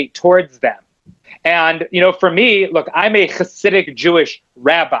gravitate towards them. And, for me, look, I'm a Hasidic Jewish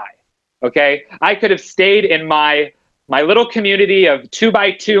rabbi, okay? I could have stayed in my little community of 2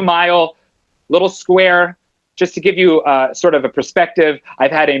 by 2 mile, little square. Just to give you sort of a perspective,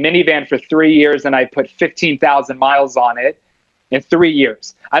 I've had a minivan for 3 years, and I put 15,000 miles on it in 3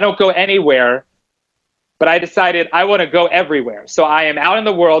 years. I don't go anywhere, but I decided I want to go everywhere. So I am out in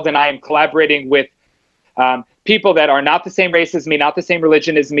the world, and I am collaborating with people that are not the same race as me, not the same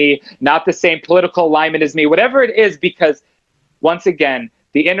religion as me, not the same political alignment as me, whatever it is, because once again,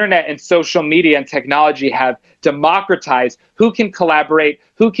 the internet and social media and technology have democratized who can collaborate,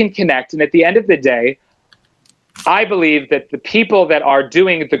 who can connect. And at the end of the day, I believe that the people that are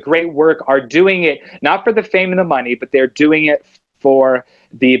doing the great work are doing it not for the fame and the money, but they're doing it for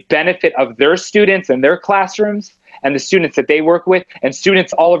the benefit of their students and their classrooms and the students that they work with and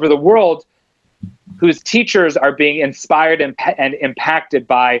students all over the world whose teachers are being inspired and impacted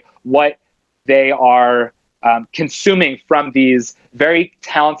by what they are consuming from these very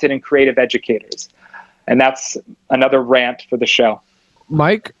talented and creative educators. And that's another rant for the show.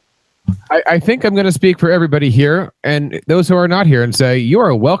 Mike, I think I'm going to speak for everybody here and those who are not here and say you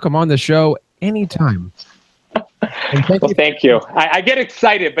are welcome on the show anytime. Thank you. I get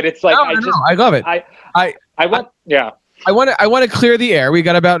excited, but it's like I love it. I want to clear the air. We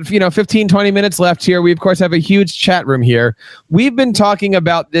got about 15, 20 minutes left here. We of course have a huge chat room here. We've been talking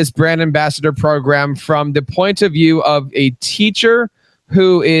about this brand ambassador program from the point of view of a teacher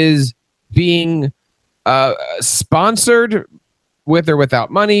who is being sponsored with or without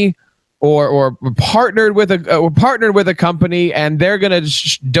money, or partnered with a company, and they're going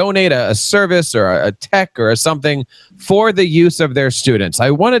to donate a service or a tech or something for the use of their students.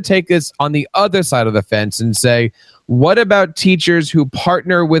 I want to take this on the other side of the fence and say, what about teachers who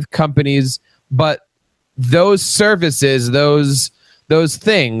partner with companies, but those services, those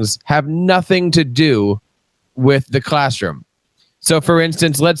things have nothing to do with the classroom? So, for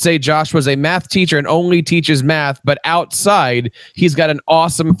instance, let's say Josh was a math teacher and only teaches math, but outside he's got an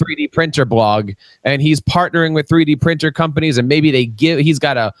awesome 3D printer blog and he's partnering with 3D printer companies, and maybe he's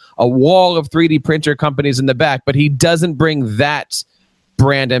got a wall of 3D printer companies in the back, but he doesn't bring that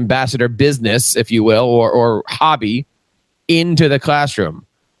brand ambassador business, if you will, or hobby into the classroom.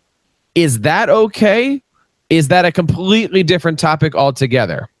 Is that okay? Is that a completely different topic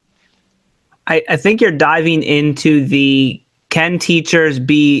altogether? I think you're diving into can teachers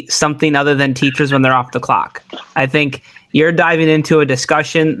be something other than teachers when they're off the clock? I think you're diving into a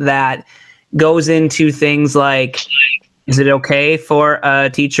discussion that goes into things like, is it okay for a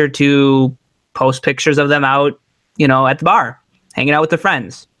teacher to post pictures of them out, at the bar, hanging out with their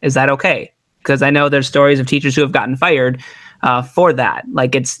friends? Is that okay? Because I know there's stories of teachers who have gotten fired for that.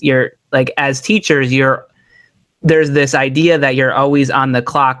 As teachers, there's this idea that you're always on the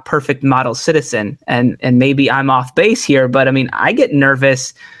clock, perfect model citizen. And maybe I'm off base here, but I mean, I get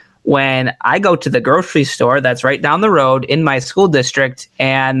nervous when I go to the grocery store that's right down the road in my school district,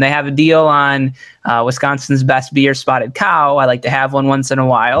 and they have a deal on Wisconsin's best beer, Spotted Cow. I like to have one once in a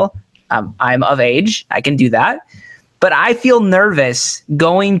while. I'm of age. I can do that. But I feel nervous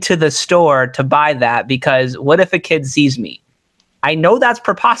going to the store to buy that, because what if a kid sees me? I know that's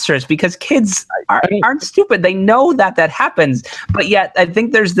preposterous because kids aren't stupid. They know that happens. But yet I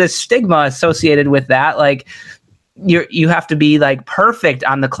think there's this stigma associated with that. Like you have to be like perfect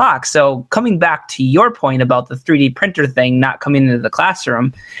on the clock. So coming back to your point about the 3D printer thing not coming into the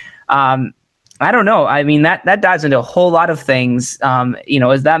classroom, I don't know. I mean, that dives into a whole lot of things. Is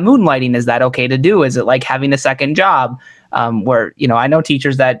that moonlighting? Is that okay to do? Is it like having a second job? Where, I know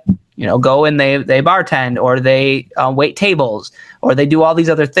teachers that, go and they bartend, or they wait tables, or they do all these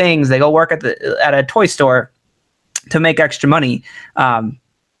other things. They go work at a toy store to make extra money.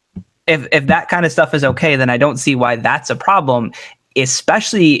 If that kind of stuff is okay, then I don't see why that's a problem,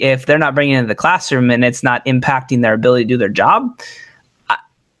 especially if they're not bringing it into the classroom and it's not impacting their ability to do their job.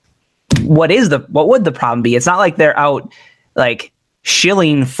 What would the problem be? It's not like they're out like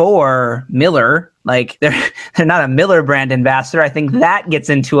shilling for Miller. Like they're not a Miller brand ambassador. I think that gets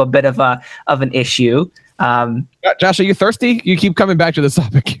into a bit of an issue. Josh, are you thirsty? You keep coming back to this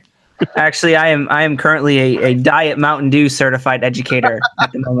topic. Actually, I am currently a Diet Mountain Dew certified educator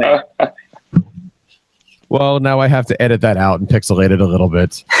at the moment. Well, now I have to edit that out and pixelate it a little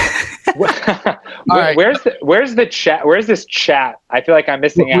bit. Right. Where's the chat? Where's this chat? I feel like I'm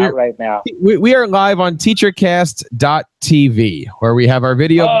missing out right now. We are live on teachercast.tv, where we have our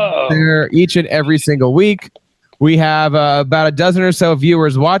video there each and every single week. We have about a dozen or so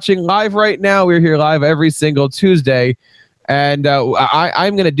viewers watching live right now. We're here live every single Tuesday. And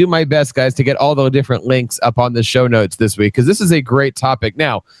I'm going to do my best, guys, to get all the different links up on the show notes this week, because this is a great topic.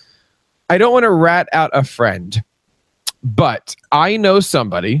 Now, I don't want to rat out a friend, but I know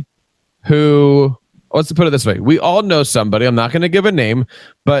somebody who let's put it this way. We all know somebody, I'm not going to give a name,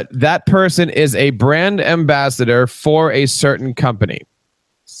 but that person is a brand ambassador for a certain company.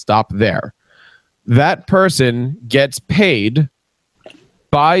 Stop there. That person gets paid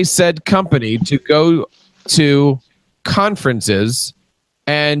by said company to go to conferences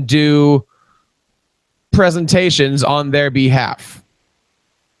and do presentations on their behalf.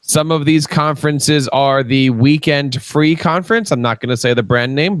 Some of these conferences are the Weekend Free Conference. I'm not going to say the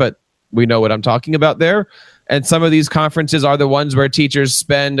brand name, but we know what I'm talking about there. And some of these conferences are the ones where teachers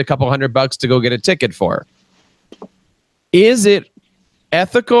spend a couple $100 to go get a ticket for. Is it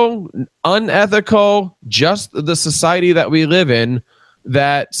ethical, unethical, just the society that we live in,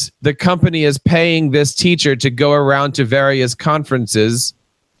 that the company is paying this teacher to go around to various conferences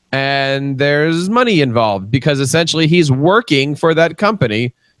and there's money involved because essentially he's working for that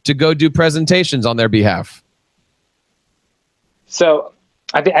company to go do presentations on their behalf? So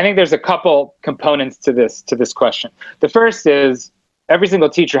I think there's a couple components to this question. The first is every single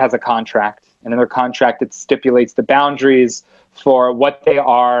teacher has a contract, and in their contract it stipulates the boundaries for what they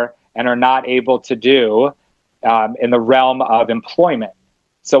are and are not able to do in the realm of employment.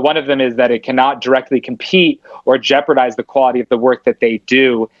 So one of them is that it cannot directly compete or jeopardize the quality of the work that they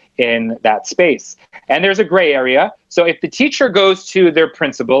do in that space. And there's a gray area. So if the teacher goes to their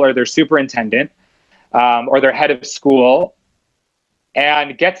principal or their superintendent or their head of school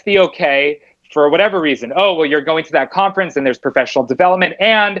and gets the okay for whatever reason, oh, well, you're going to that conference and there's professional development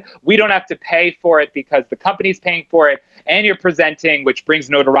and we don't have to pay for it because the company's paying for it and you're presenting, which brings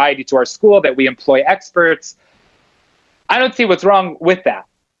notoriety to our school that we employ experts. I don't see what's wrong with that.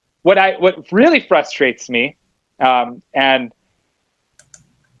 What really frustrates me, and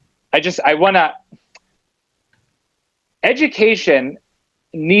education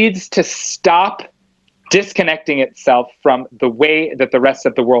needs to stop disconnecting itself from the way that the rest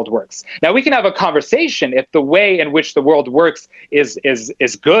of the world works. Now we can have a conversation if the way in which the world works is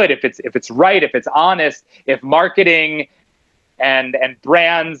good, if it's right, if it's honest, if marketing and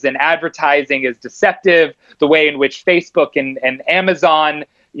brands and advertising is deceptive, the way in which Facebook and Amazon,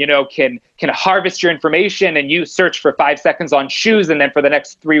 can harvest your information and you search for 5 seconds on shoes and then for the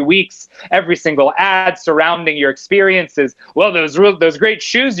next 3 weeks, every single ad surrounding your experiences, well, those great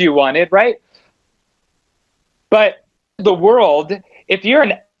shoes you wanted, right? But the world, if you're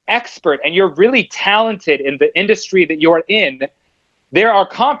an expert and you're really talented in the industry that you're in, there are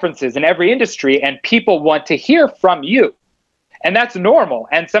conferences in every industry and people want to hear from you. And that's normal.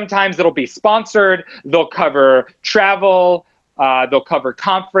 And sometimes it'll be sponsored. They'll cover travel. They'll cover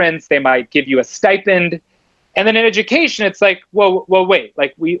conference. They might give you a stipend. And then in education, it's like, well, wait,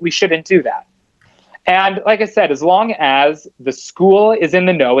 like we shouldn't do that. And like I said, as long as the school is in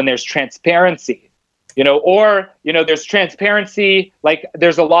the know and there's transparency, there's transparency, like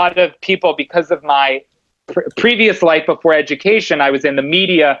there's a lot of people, because of my previous life before education, I was in the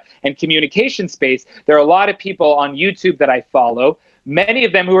media and communication space. There are a lot of people on YouTube that I follow, many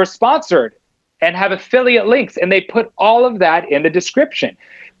of them who are sponsored and have affiliate links, and they put all of that in the description.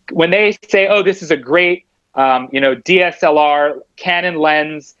 When they say, oh, this is a great, DSLR Canon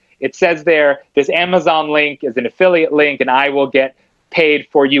lens, it says there, this Amazon link is an affiliate link, and I will get paid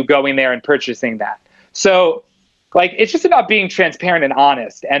for you going there and purchasing that. So, it's just about being transparent and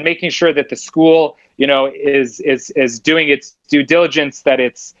honest and making sure that the school, is doing its due diligence, that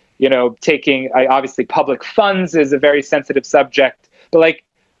it's, taking, obviously public funds is a very sensitive subject, but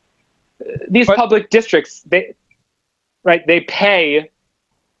these public districts, they pay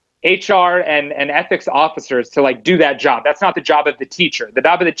HR and ethics officers to do that job. That's not the job of the teacher. The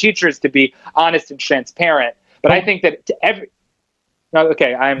job of the teacher is to be honest and transparent. But I think that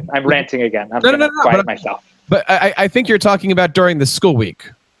I'm ranting again. I'm going to quiet myself. But I think you're talking about during the school week.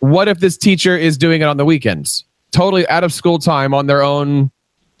 What if this teacher is doing it on the weekends? Totally out of school time on their own.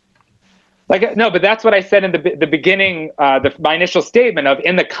 No, but that's what I said in the beginning, my initial statement of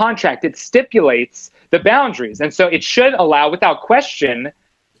in the contract, it stipulates the boundaries. And so it should allow, without question,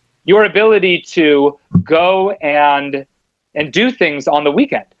 your ability to go and do things on the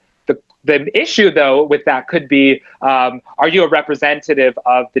weekend. The issue, though, with that could be, are you a representative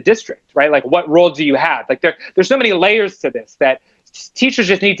of the district, right? What role do you have? There's so many layers to this that teachers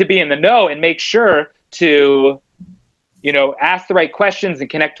just need to be in the know and make sure to, ask the right questions and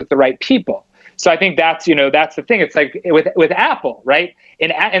connect with the right people. So I think that's the thing. It's like with Apple, right?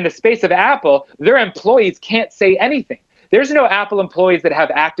 In the space of Apple, their employees can't say anything. There's no Apple employees that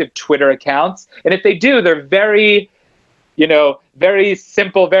have active Twitter accounts. And if they do, they're very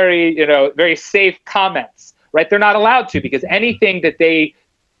simple, very safe comments, right? They're not allowed to, because anything that they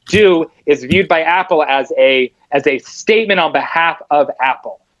do is viewed by Apple as a statement on behalf of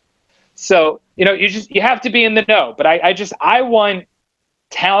Apple. So, you have to be in the know. But I want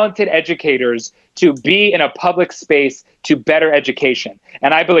talented educators to be in a public space to better education.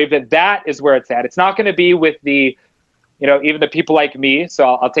 And I believe that is where it's at. It's not going to be with the, even the people like me. So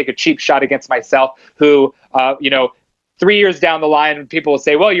I'll take a cheap shot against myself who, 3 years down the line, people will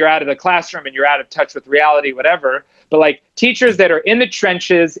say, well, you're out of the classroom and you're out of touch with reality, whatever. But like teachers that are in the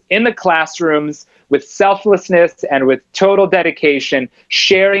trenches, in the classrooms with selflessness and with total dedication,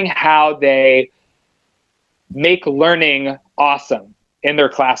 sharing how they make learning awesome in their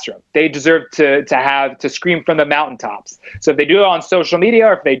classroom. They deserve to scream from the mountaintops. So if they do it on social media,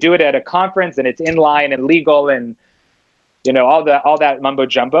 or if they do it at a conference and it's in line and legal and all that mumbo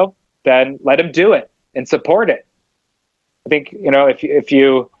jumbo, then let them do it and support it. I think if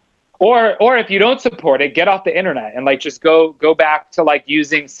you don't support it, get off the internet and just go back to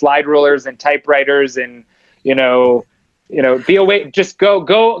using slide rulers and typewriters and be away. Just go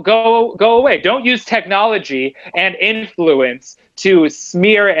away. Don't use technology and influence to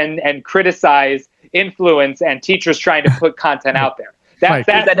smear and criticize influence and teachers trying to put content out there. I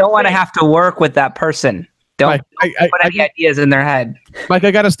don't want to have to work with that person. Don't put any ideas in their head. Mike, I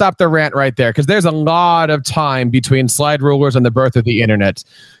got to stop the rant right there because there's a lot of time between slide rulers and the birth of the internet.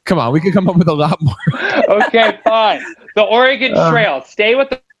 Come on, we could come up with a lot more. Okay, fine. The Oregon Trail. Stay with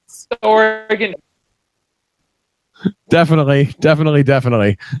the Oregon. Definitely.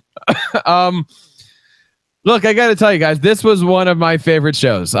 Look, I got to tell you guys, this was one of my favorite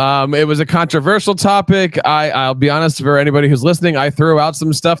shows. It was a controversial topic. I'll be honest, for anybody who's listening, I threw out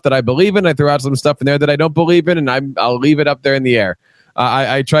some stuff that I believe in. I threw out some stuff in there that I don't believe in, and I'll leave it up there in the air.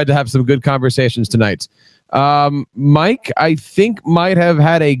 I tried to have some good conversations tonight. Mike, I think might have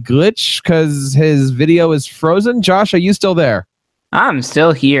had a glitch because his video is frozen. Josh, are you still there? I'm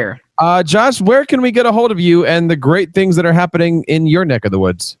still here. Josh, where can we get a hold of you and the great things that are happening in your neck of the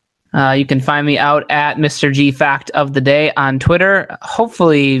woods? You can find me out at Mr. G Fact of the Day on Twitter.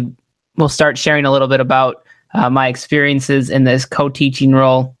 Hopefully, we'll start sharing a little bit about my experiences in this co-teaching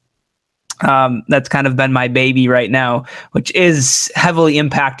role. That's kind of been my baby right now, which is heavily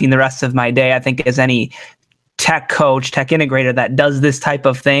impacting the rest of my day. I think as any tech coach, tech integrator that does this type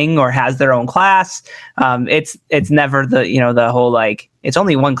of thing or has their own class, it's never the whole it's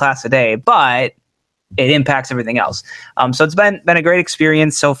only one class a day, but it impacts everything else. So it's been a great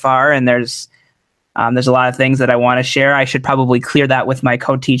experience so far, and there's a lot of things that I want to share. I should probably clear that with my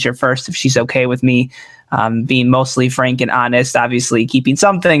co-teacher first, if she's okay with me being mostly frank and honest. Obviously, keeping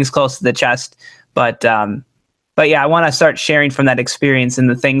some things close to the chest, but yeah, I want to start sharing from that experience and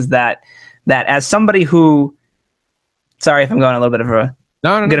the things that as somebody who, sorry if I'm going a little bit of a,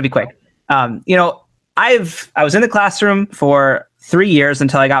 I'm going to be quick. I was in the classroom for 3 years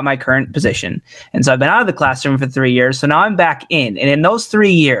until I got my current position. And so I've been out of the classroom for 3 years. So now I'm back in. And in those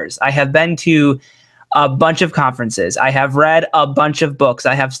 3 years, I have been to a bunch of conferences. I have read a bunch of books.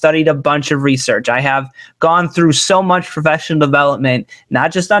 I have studied a bunch of research. I have gone through so much professional development,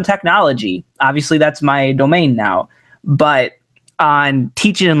 not just on technology. Obviously, that's my domain now, but on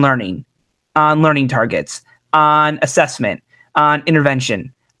teaching and learning, on learning targets, on assessment, on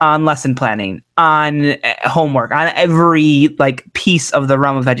intervention, on lesson planning, on homework, on every piece of the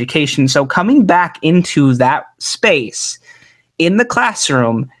realm of education. So coming back into that space in the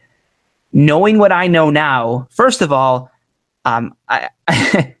classroom, knowing what I know now, first of all, I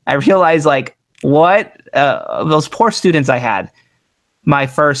realized what those poor students I had my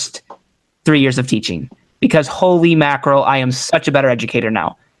first 3 years of teaching, because holy mackerel, I am such a better educator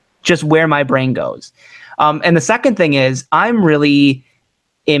now, just where my brain goes. And the second thing is I'm really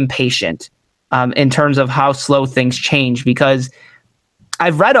impatient in terms of how slow things change, because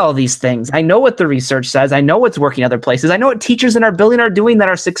I've read all these things. I know what the research says. I know what's working other places. I know what teachers in our building are doing that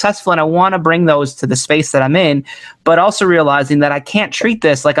are successful, and I want to bring those to the space that I'm in, but also realizing that I can't treat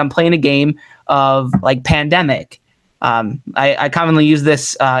this like I'm playing a game of Pandemic. I commonly use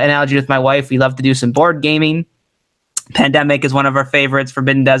this analogy with my wife. We love to do some board gaming. Pandemic is one of our favorites,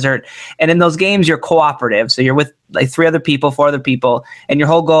 Forbidden Desert. And in those games, you're cooperative. So you're with 4 other people, and your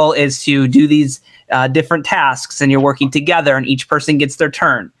whole goal is to do these different tasks, and you're working together, and each person gets their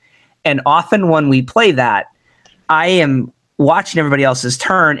turn. And often when we play that, I am watching everybody else's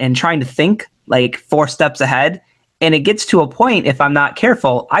turn and trying to think 4 steps ahead. And it gets to a point, if I'm not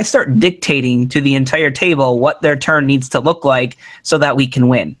careful, I start dictating to the entire table what their turn needs to look like so that we can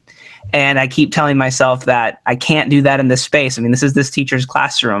win. And I keep telling myself that I can't do that in this space. I mean, this is this teacher's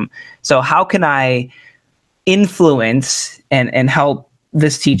classroom. So how can I influence and help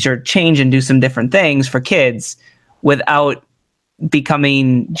this teacher change and do some different things for kids without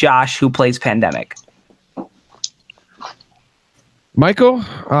becoming Josh who plays Pandemic? Michael,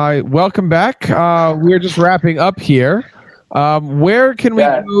 welcome back. We're just wrapping up here. Where can we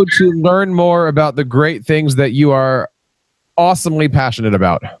go to learn more about the great things that you are awesomely passionate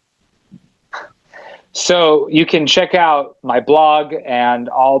about? So you can check out my blog and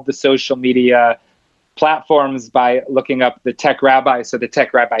all the social media platforms by looking up The Tech Rabbi, so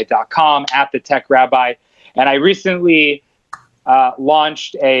thetechrabbi.com, at The Tech Rabbi. And I recently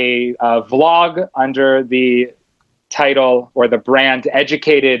launched a vlog under the title or the brand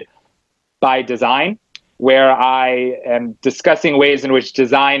Educated by Design, where I am discussing ways in which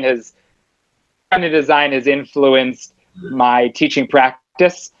design has influenced my teaching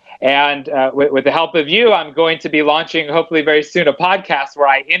practice. And with the help of you, I'm going to be launching, hopefully very soon, a podcast where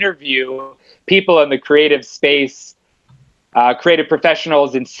I interview people in the creative space, creative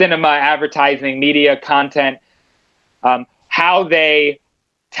professionals in cinema, advertising, media, content, how they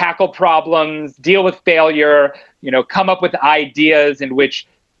tackle problems, deal with failure, come up with ideas in which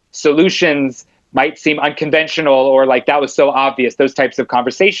solutions might seem unconventional or like that was so obvious, those types of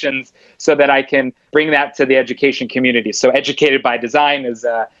conversations, so that I can bring that to the education community. So Educated by Design is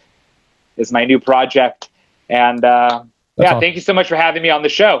my new project. And awesome. Thank you so much for having me on the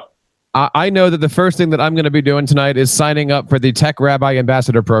show. I know that the first thing that I'm going to be doing tonight is signing up for the Tech Rabbi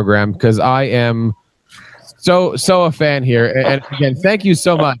Ambassador Program, because I am so a fan here. And again, thank you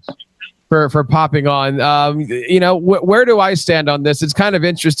so much for popping on. Where do I stand on this? It's kind of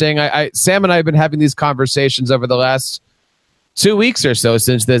interesting. Sam and I have been having these conversations over the last 2 weeks or so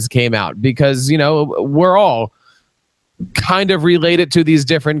since this came out, because, we're all kind of related to these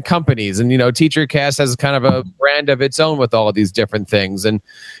different companies, and TeacherCast has kind of a brand of its own with all of these different things. And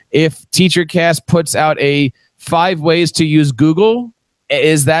if TeacherCast puts out a 5 ways to use Google,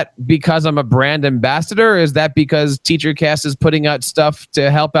 is that because I'm a brand ambassador, or is that because TeacherCast is putting out stuff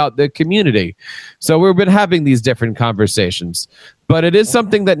to help out the community? So we've been having these different conversations, but it is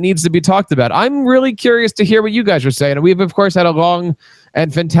something that needs to be talked about. I'm really curious to hear what you guys are saying. And we've, of course, had a long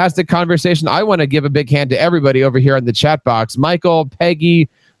and fantastic conversation. I want to give a big hand to everybody over here in the chat box. Michael, Peggy,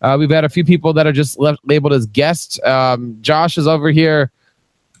 we've had a few people that are just labeled as guests. Josh is over here.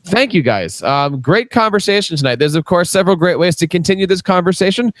 Thank you, guys. Great conversation tonight. There's, of course, several great ways to continue this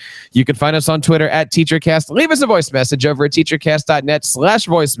conversation. You can find us on Twitter at TeacherCast. Leave us a voice message over at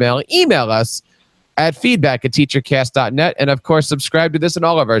teachercast.net/voicemail. Email us at feedback@teachercast.net. And, of course, subscribe to this and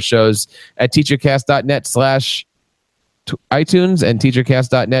all of our shows at teachercast.net/iTunes and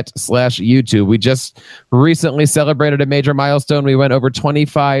teachercast.net/YouTube. We just recently celebrated a major milestone. We went over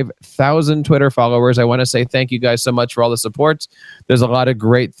 25,000 Twitter followers. I want to say thank you guys so much for all the support. There's a lot of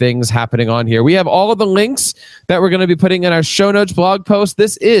great things happening on here. We have all of the links that we're going to be putting in our show notes blog post.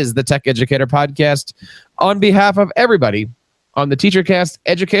 This is the Tech Educator Podcast. On behalf of everybody on the TeacherCast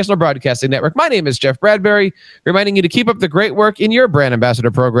Educational Broadcasting Network, my name is Jeff Bradbury, reminding you to keep up the great work in your brand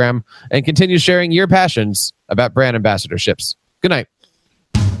ambassador program and continue sharing your passions about brand ambassadorships. Good night.